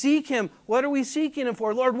diligently seek Him. What are we seeking Him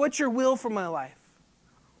for? Lord, what's your will for my life?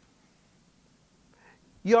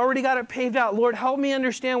 You already got it paved out. Lord, help me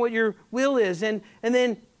understand what your will is. And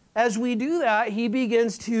then as we do that, He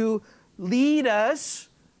begins to lead us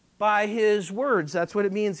by His words. That's what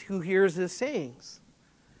it means, who hears His sayings.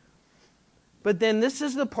 But then this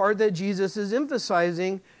is the part that Jesus is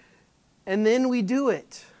emphasizing, and then we do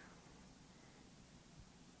it.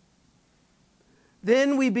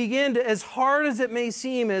 Then we begin to, as hard as it may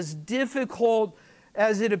seem, as difficult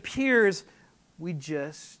as it appears, we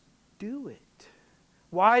just do it.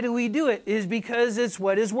 Why do we do it? It is because it's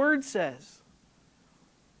what His Word says.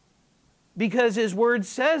 Because His Word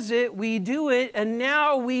says it, we do it, and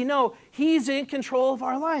now we know He's in control of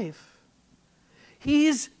our life.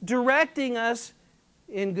 He's directing us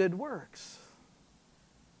in good works.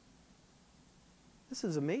 This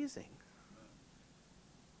is amazing.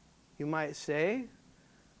 You might say,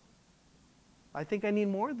 I think I need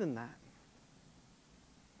more than that.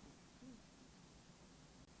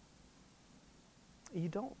 You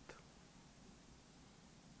don't.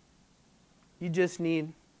 You just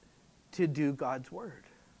need to do God's word.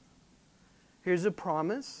 Here's a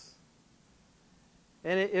promise.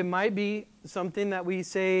 And it might be something that we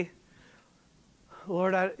say,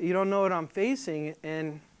 Lord, you don't know what I'm facing,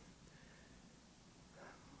 and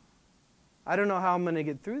I don't know how I'm going to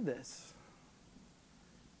get through this.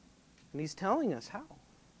 And he's telling us how.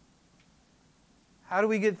 How do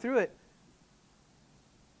we get through it?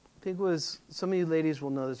 I think it was, some of you ladies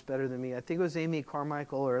will know this better than me. I think it was Amy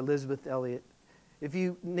Carmichael or Elizabeth Elliot. If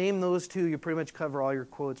you name those two, you pretty much cover all your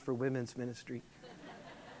quotes for women's ministry.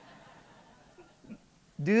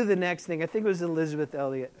 Do the next thing. I think it was Elizabeth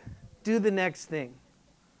Elliot. Do the next thing.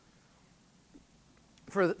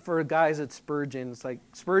 For guys at Spurgeon, it's like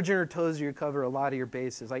Spurgeon or Tozer, you cover a lot of your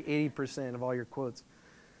bases, like 80% of all your quotes.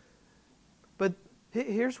 But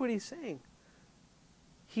here's what he's saying.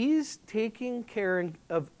 He's taking care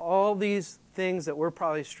of all these things that we're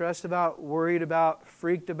probably stressed about, worried about,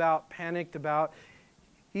 freaked about, panicked about.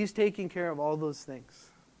 He's taking care of all those things.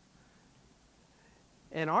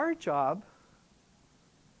 And our job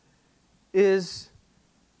is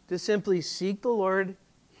to simply seek the Lord,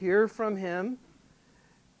 hear from Him,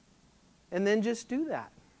 and then just do that.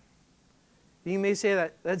 You may say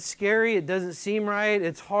that's scary, it doesn't seem right,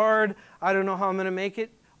 it's hard, I don't know how I'm going to make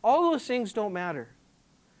it. All those things don't matter.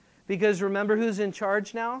 Because remember who's in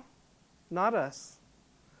charge now? Not us.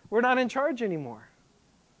 We're not in charge anymore.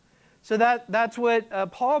 So that's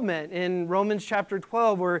what Paul meant in Romans chapter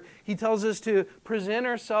 12, where he tells us to present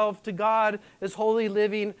ourselves to God as holy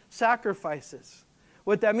living sacrifices.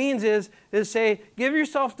 What that means is say, give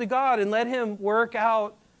yourself to God and let Him work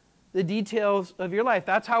out the details of your life.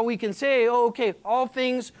 That's how we can say, oh, okay, all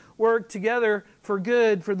things work together for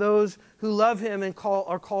good for those who love Him and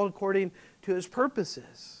are called according to His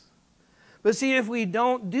purposes. But see, if we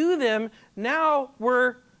don't do them, now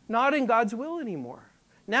we're not in God's will anymore.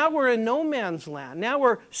 Now we're in no man's land. Now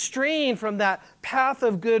we're straying from that path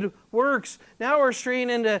of good works. Now we're straying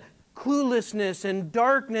into cluelessness and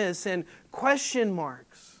darkness and question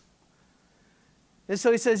marks. And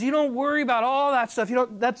so he says, you don't worry about all that stuff.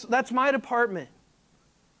 That's my department.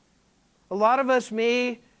 A lot of us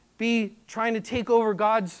may be trying to take over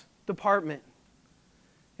God's department.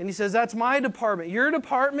 And he says, that's my department. Your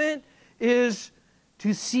department is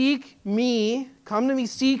to seek me, come to me,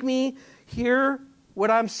 seek me, hear what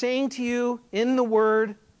I'm saying to you in the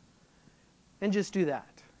Word, and just do that.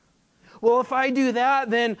 Well, if I do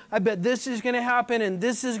that, then I bet this is going to happen, and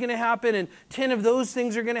this is going to happen, and 10 of those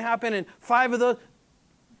things are going to happen, and 5 of those.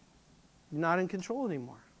 You're not in control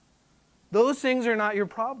anymore. Those things are not your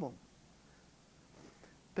problem.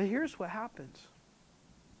 But here's what happens.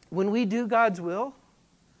 When we do God's will,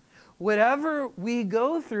 whatever we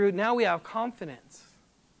go through, now we have confidence.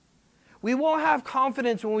 We won't have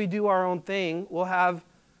confidence when we do our own thing. We'll have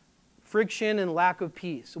friction and lack of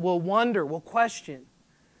peace. We'll wonder, we'll question.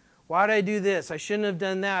 Why did I do this? I shouldn't have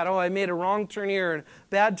done that. Oh, I made a wrong turn here and a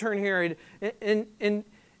bad turn here. And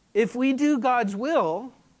if we do God's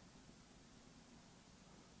will,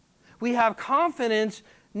 we have confidence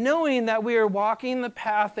knowing that we are walking the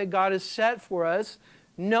path that God has set for us,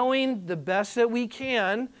 knowing the best that we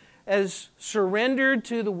can as surrendered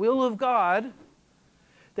to the will of God,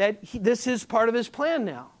 that this is part of His plan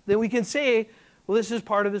now. Then we can say, well, this is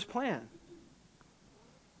part of His plan.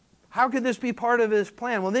 How could this be part of His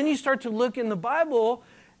plan? Well, then you start to look in the Bible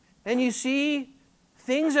and you see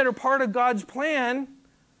things that are part of God's plan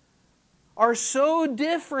are so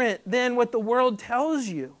different than what the world tells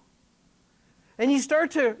you. And you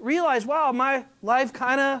start to realize, wow, my life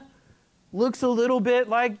kind of looks a little bit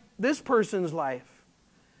like this person's life.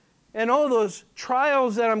 And all those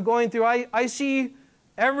trials that I'm going through, I see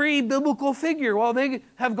every biblical figure, well, they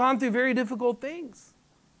have gone through very difficult things.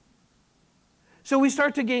 So we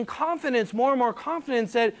start to gain confidence, more and more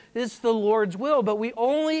confidence that it's the Lord's will. But we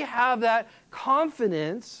only have that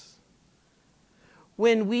confidence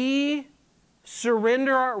when we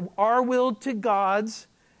surrender our will to God's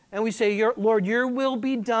and we say, Lord, your will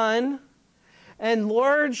be done. And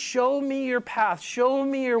Lord, show me your path. Show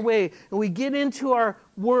me your way. And we get into our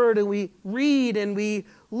word and we read and we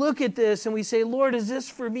look at this and we say, Lord, is this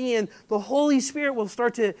for me? And the Holy Spirit will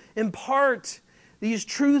start to impart these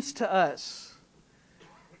truths to us.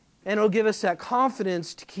 And it'll give us that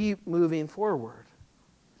confidence to keep moving forward.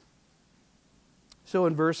 So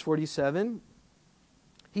in verse 47,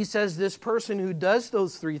 he says, this person who does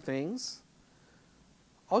those 3 things,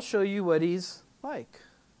 I'll show you what he's like.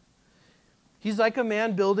 He's like a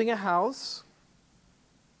man building a house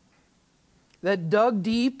that dug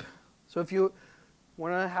deep. So if you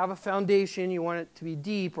want to have a foundation, you want it to be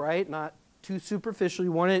deep, right? Not too superficial.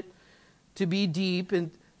 You want it to be deep.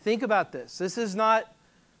 And think about this. This is not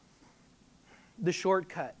the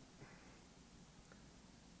shortcut.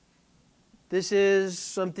 This is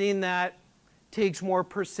something that takes more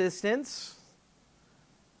persistence.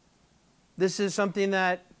 This is something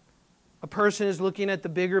that a person is looking at the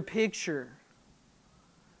bigger picture.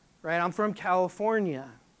 Right? I'm from California.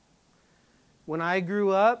 When I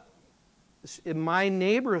grew up, in my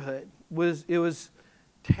neighborhood, it was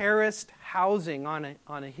terraced housing on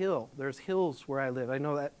a hill. There's hills where I live. I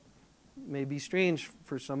know that may be strange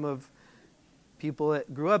for some of people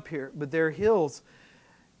that grew up here, but they're hills.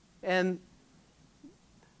 And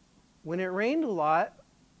when it rained a lot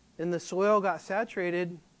and the soil got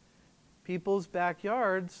saturated, people's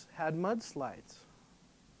backyards had mudslides.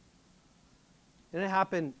 And it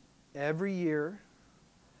happened every year.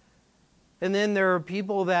 And then there are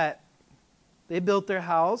people that they built their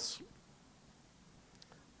house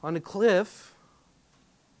on a cliff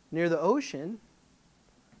near the ocean.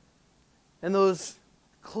 And those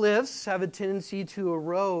cliffs have a tendency to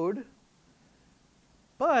erode,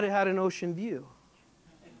 but it had an ocean view.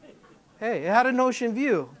 Hey, it had an ocean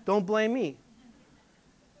view. Don't blame me.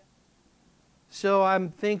 So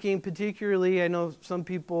I'm thinking particularly, I know some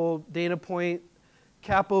people, Dana Point,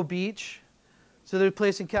 Capo Beach. So there's a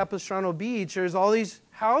place in Capistrano Beach. There's all these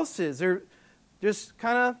houses. They're just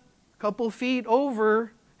kind of a couple feet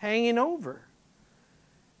over, hanging over.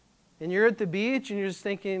 And you're at the beach and you're just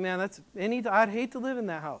thinking, man, I'd hate to live in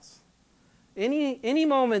that house. Any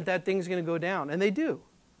moment that thing's going to go down. And they do.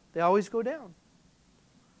 They always go down.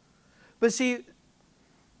 But see,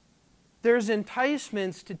 there's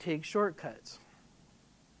enticements to take shortcuts.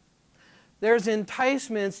 There's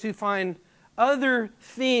enticements to find other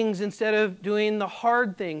things instead of doing the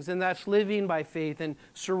hard things, and that's living by faith and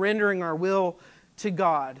surrendering our will to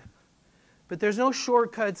God. But there's no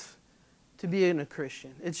shortcuts to being a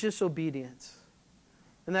Christian. It's just obedience.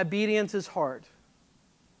 And that obedience is hard.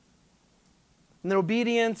 And the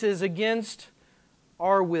obedience is against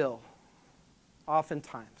our will,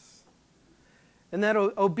 oftentimes. And that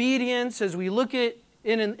obedience, as we look at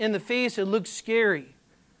in the face, it looks scary.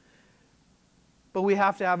 But we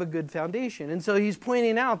have to have a good foundation. And so he's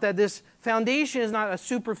pointing out that this foundation is not a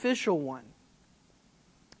superficial one.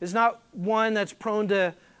 It's not one that's prone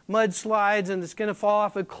to mudslides and it's going to fall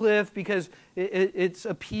off a cliff because it's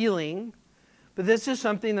appealing. But this is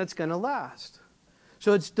something that's going to last.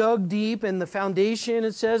 So it's dug deep, and the foundation,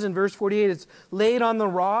 it says in verse 48, it's laid on the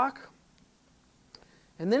rock.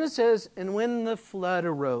 And then it says, and when the flood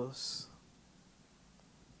arose.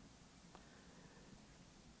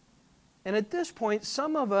 And at this point,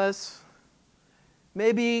 some of us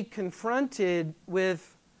may be confronted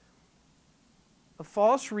with a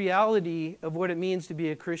false reality of what it means to be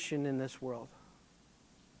a Christian in this world.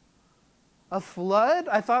 A flood?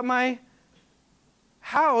 I thought my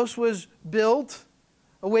house was built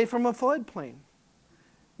away from a floodplain.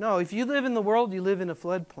 No, if you live in the world, you live in a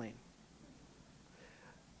floodplain.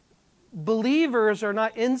 Believers are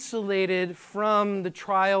not insulated from the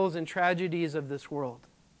trials and tragedies of this world.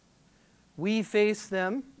 We face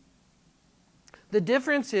them. The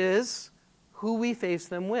difference is who we face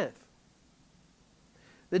them with.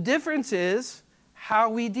 The difference is how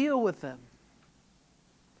we deal with them.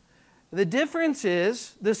 The difference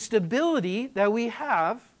is the stability that we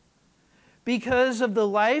have because of the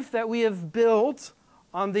life that we have built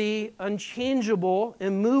on the unchangeable,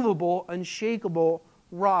 immovable, unshakable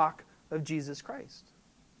rock of Jesus Christ.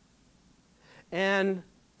 And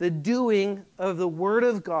the doing of the Word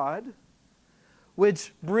of God,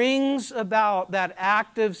 which brings about that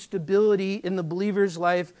active stability in the believer's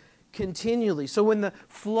life continually. So when the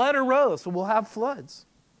flood arose, so we'll have floods,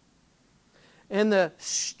 and the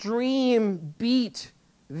stream beat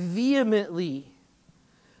vehemently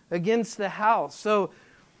against the house. So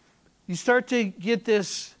you start to get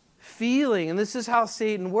this feeling, and this is how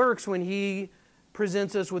Satan works when he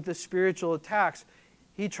presents us with the spiritual attacks.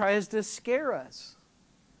 He tries to scare us.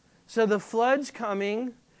 So the flood's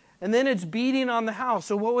coming, and then it's beating on the house.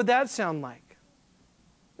 So what would that sound like?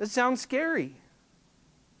 It sounds scary.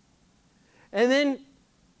 And then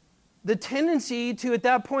the tendency to, at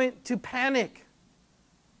that point, to panic,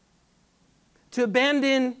 to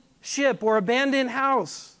abandon ship or abandon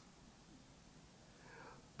house.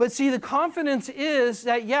 But see, the confidence is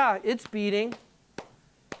that, yeah, it's beating.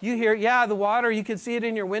 You hear, yeah, the water, you can see it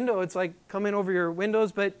in your window. It's like coming over your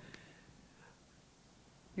windows, but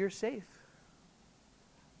you're safe.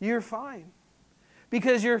 You're fine.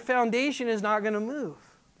 Because your foundation is not going to move.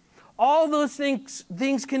 All those things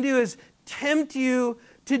can do is tempt you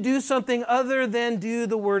to do something other than do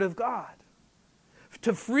the Word of God.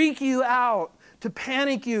 to freak you out, to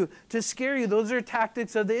panic you, to scare you. Those are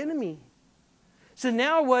tactics of the enemy. So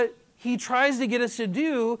now what he tries to get us to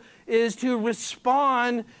do is to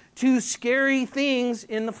respond to scary things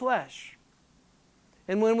in the flesh.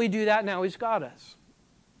 And when we do that, now he's got us.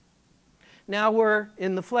 Now we're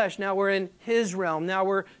in the flesh. Now we're in his realm. Now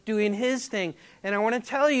we're doing his thing. And I want to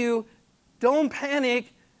tell you, don't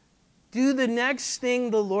panic. Do the next thing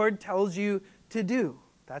the Lord tells you to do.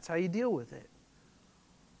 That's how you deal with it.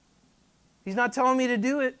 He's not telling me to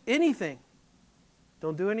do anything.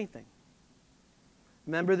 Don't do anything.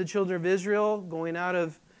 Remember the children of Israel going out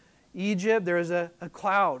of Egypt? There was a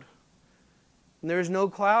cloud. And there was no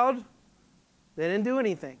cloud, they didn't do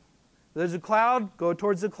anything. There's a cloud, go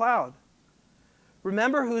towards the cloud.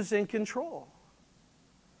 Remember who's in control.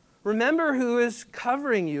 Remember who is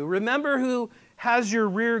covering you. Remember who has your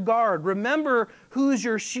rear guard. Remember who's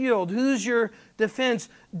your shield, who's your defense.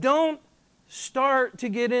 Don't start to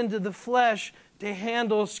get into the flesh to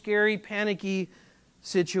handle scary, panicky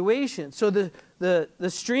situations. So the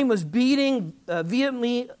stream was beating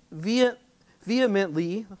vehemently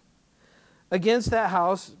against that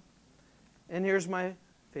house. And here's my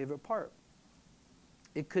favorite part.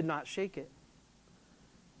 It could not shake it.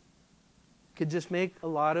 It could just make a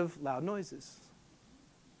lot of loud noises.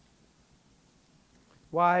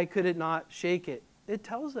 Why could it not shake it? It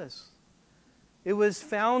tells us. It was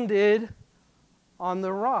founded on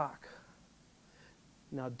the rock.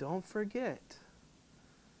 Now don't forget.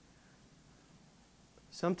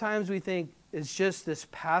 Sometimes we think it's just this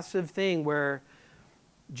passive thing where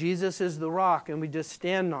Jesus is the rock and we just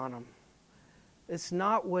stand on him. It's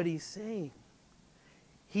not what he's saying.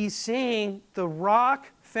 He's saying the rock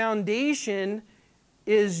foundation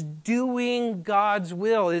is doing God's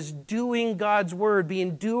will, is doing God's word,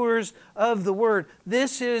 being doers of the word.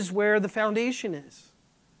 This is where the foundation is.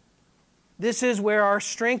 This is where our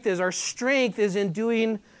strength is. Our strength is in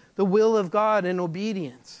doing the will of God in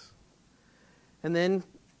obedience. And then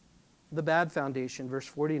the bad foundation, verse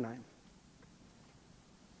 49.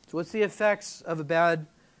 So what's the effects of a bad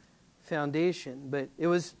foundation? But it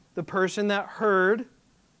was the person that heard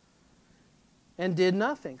and did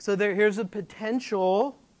nothing. So here's a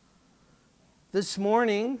potential this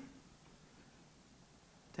morning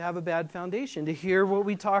to have a bad foundation, to hear what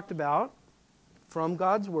we talked about from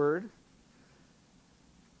God's word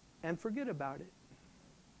and forget about it.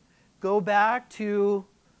 Go back to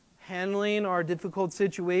handling our difficult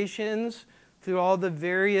situations through all the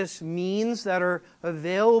various means that are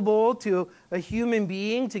available to a human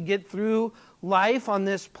being to get through life on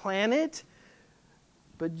this planet.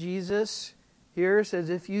 But Jesus here says,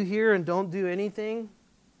 if you hear and don't do anything,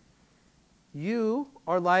 you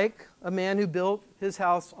are like a man who built his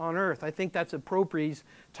house on earth. I think that's appropriate. He's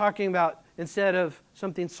talking about, instead of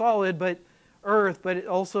something solid, but earth, but it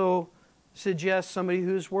also suggests somebody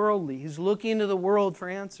who's worldly. He's looking to the world for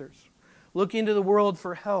answers, looking to the world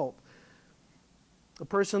for help. A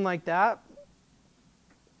person like that,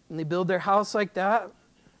 and they build their house like that,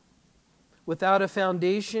 without a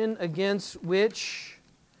foundation against which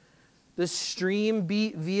the stream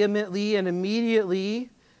beat vehemently, and immediately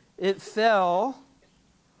it fell,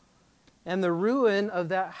 and the ruin of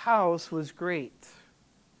that house was great.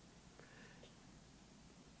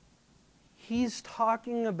 He's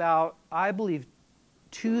talking about, I believe,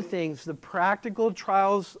 two things, the practical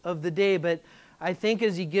trials of the day, but I think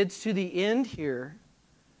as he gets to the end here,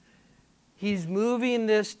 he's moving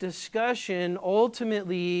this discussion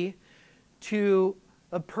ultimately to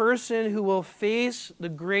a person who will face the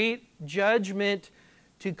great judgment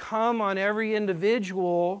to come on every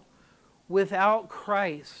individual without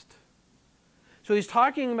Christ. So he's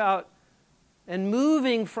talking about and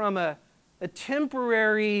moving from a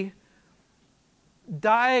temporary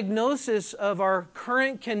diagnosis of our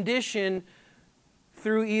current condition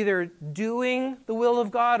through either doing the will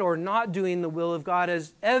of God or not doing the will of God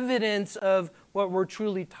as evidence of what we're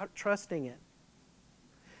truly trusting in.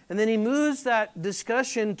 And then he moves that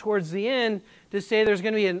discussion towards the end to say there's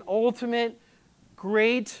going to be an ultimate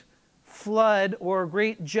great flood or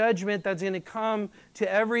great judgment that's going to come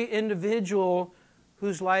to every individual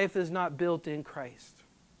whose life is not built in Christ.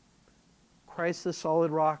 Christ the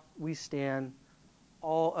solid rock we stand,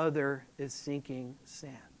 all other is sinking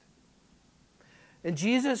sand. And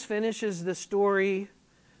Jesus finishes the story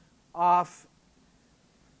off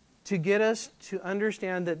to get us to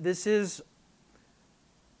understand that this is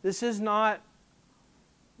not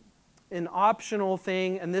an optional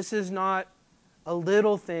thing, and this is not a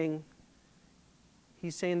little thing.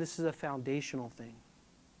 He's saying this is a foundational thing.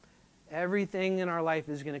 Everything in our life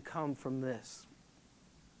is going to come from this.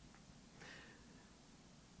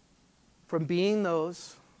 from being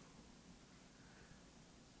those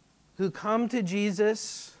who come to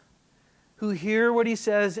Jesus, who hear what he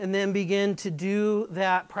says, and then begin to do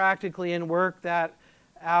that practically and work that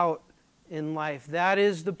out in life. That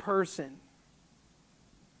is the person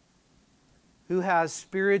who has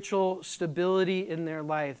spiritual stability in their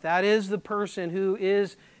life. That is the person who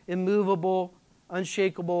is immovable,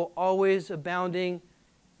 unshakable, always abounding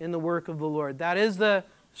in the work of the Lord. That is the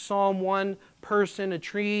Psalm 1 person, a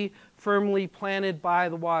tree firmly planted by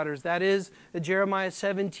the waters. That is the Jeremiah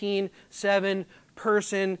 17:7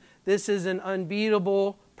 person. This is an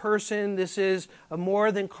unbeatable person. This is a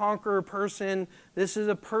more than conqueror person. This is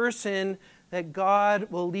a person that God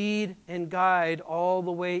will lead and guide all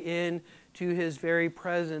the way in to his very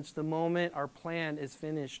presence the moment our plan is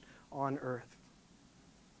finished on earth.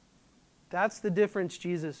 That's the difference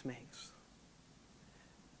Jesus makes.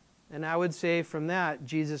 And I would say from that,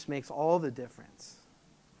 Jesus makes all the difference.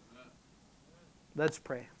 Let's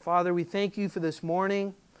pray. Father, we thank you for this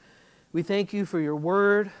morning. We thank you for your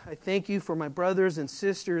word. I thank you for my brothers and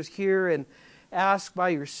sisters here, and ask by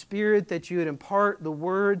your Spirit that you would impart the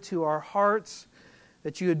word to our hearts,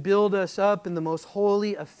 that you would build us up in the most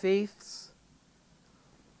holy of faiths.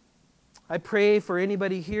 I pray for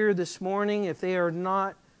anybody here this morning, if they are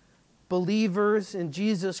not believers in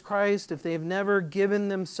Jesus Christ, if they have never given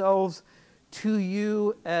themselves to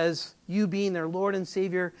you as you being their Lord and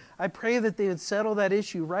Savior, I pray that they would settle that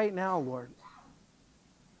issue right now, Lord.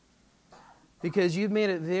 Because you've made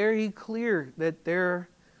it very clear that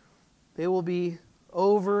they will be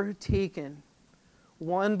overtaken,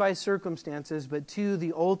 one, by circumstances, but two,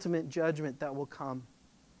 the ultimate judgment that will come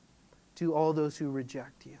to all those who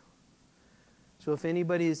reject you. So if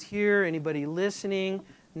anybody is here, anybody listening,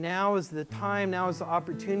 now is the time, now is the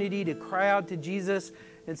opportunity to cry out to Jesus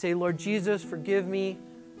and say, Lord Jesus, forgive me.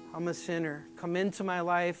 I'm a sinner. Come into my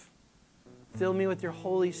life. Fill me with your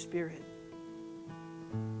Holy Spirit.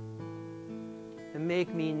 And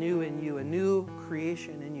make me new in you, a new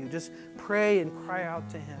creation in you. Just pray and cry out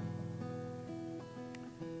to him.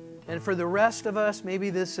 And for the rest of us, maybe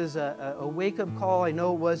this is a wake-up call. I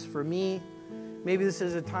know it was for me. Maybe this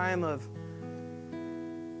is a time of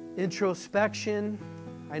introspection.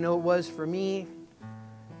 I know it was for me.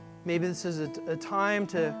 Maybe this is a time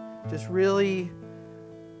to just really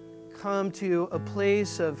come to a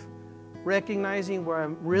place of recognizing where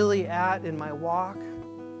I'm really at in my walk.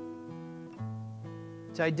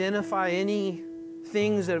 To identify any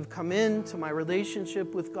things that have come into my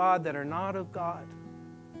relationship with God that are not of God.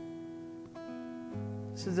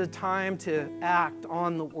 This is a time to act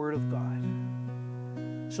on the Word of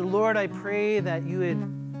God. So Lord, I pray that you would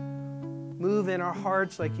move in our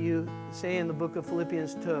hearts, like you say in the book of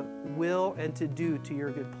Philippians, to will and to do to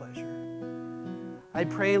your good pleasure. I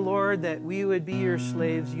pray, Lord, that we would be your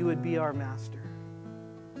slaves, you would be our master.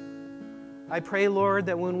 I pray, Lord,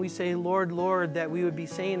 that when we say, Lord, Lord, that we would be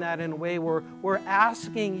saying that in a way where we're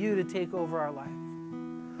asking you to take over our life.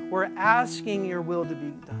 We're asking your will to be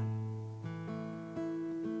done.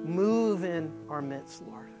 Move in our midst,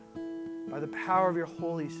 Lord, by the power of your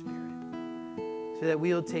Holy Spirit, so that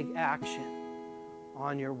we will take action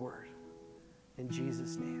on your word. In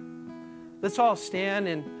Jesus' name. Let's all stand,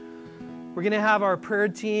 and we're going to have our prayer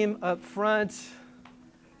team up front.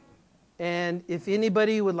 And if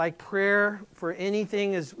anybody would like prayer for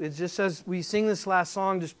anything, as just as we sing this last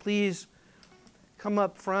song, just please come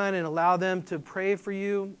up front and allow them to pray for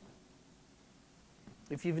you.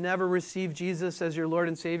 If you've never received Jesus as your Lord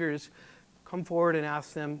and Savior, just come forward and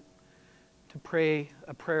ask them to pray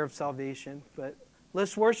a prayer of salvation. But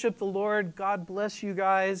let's worship the Lord. God bless you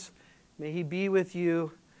guys. May he be with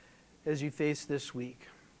you as you face this week.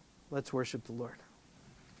 Let's worship the Lord.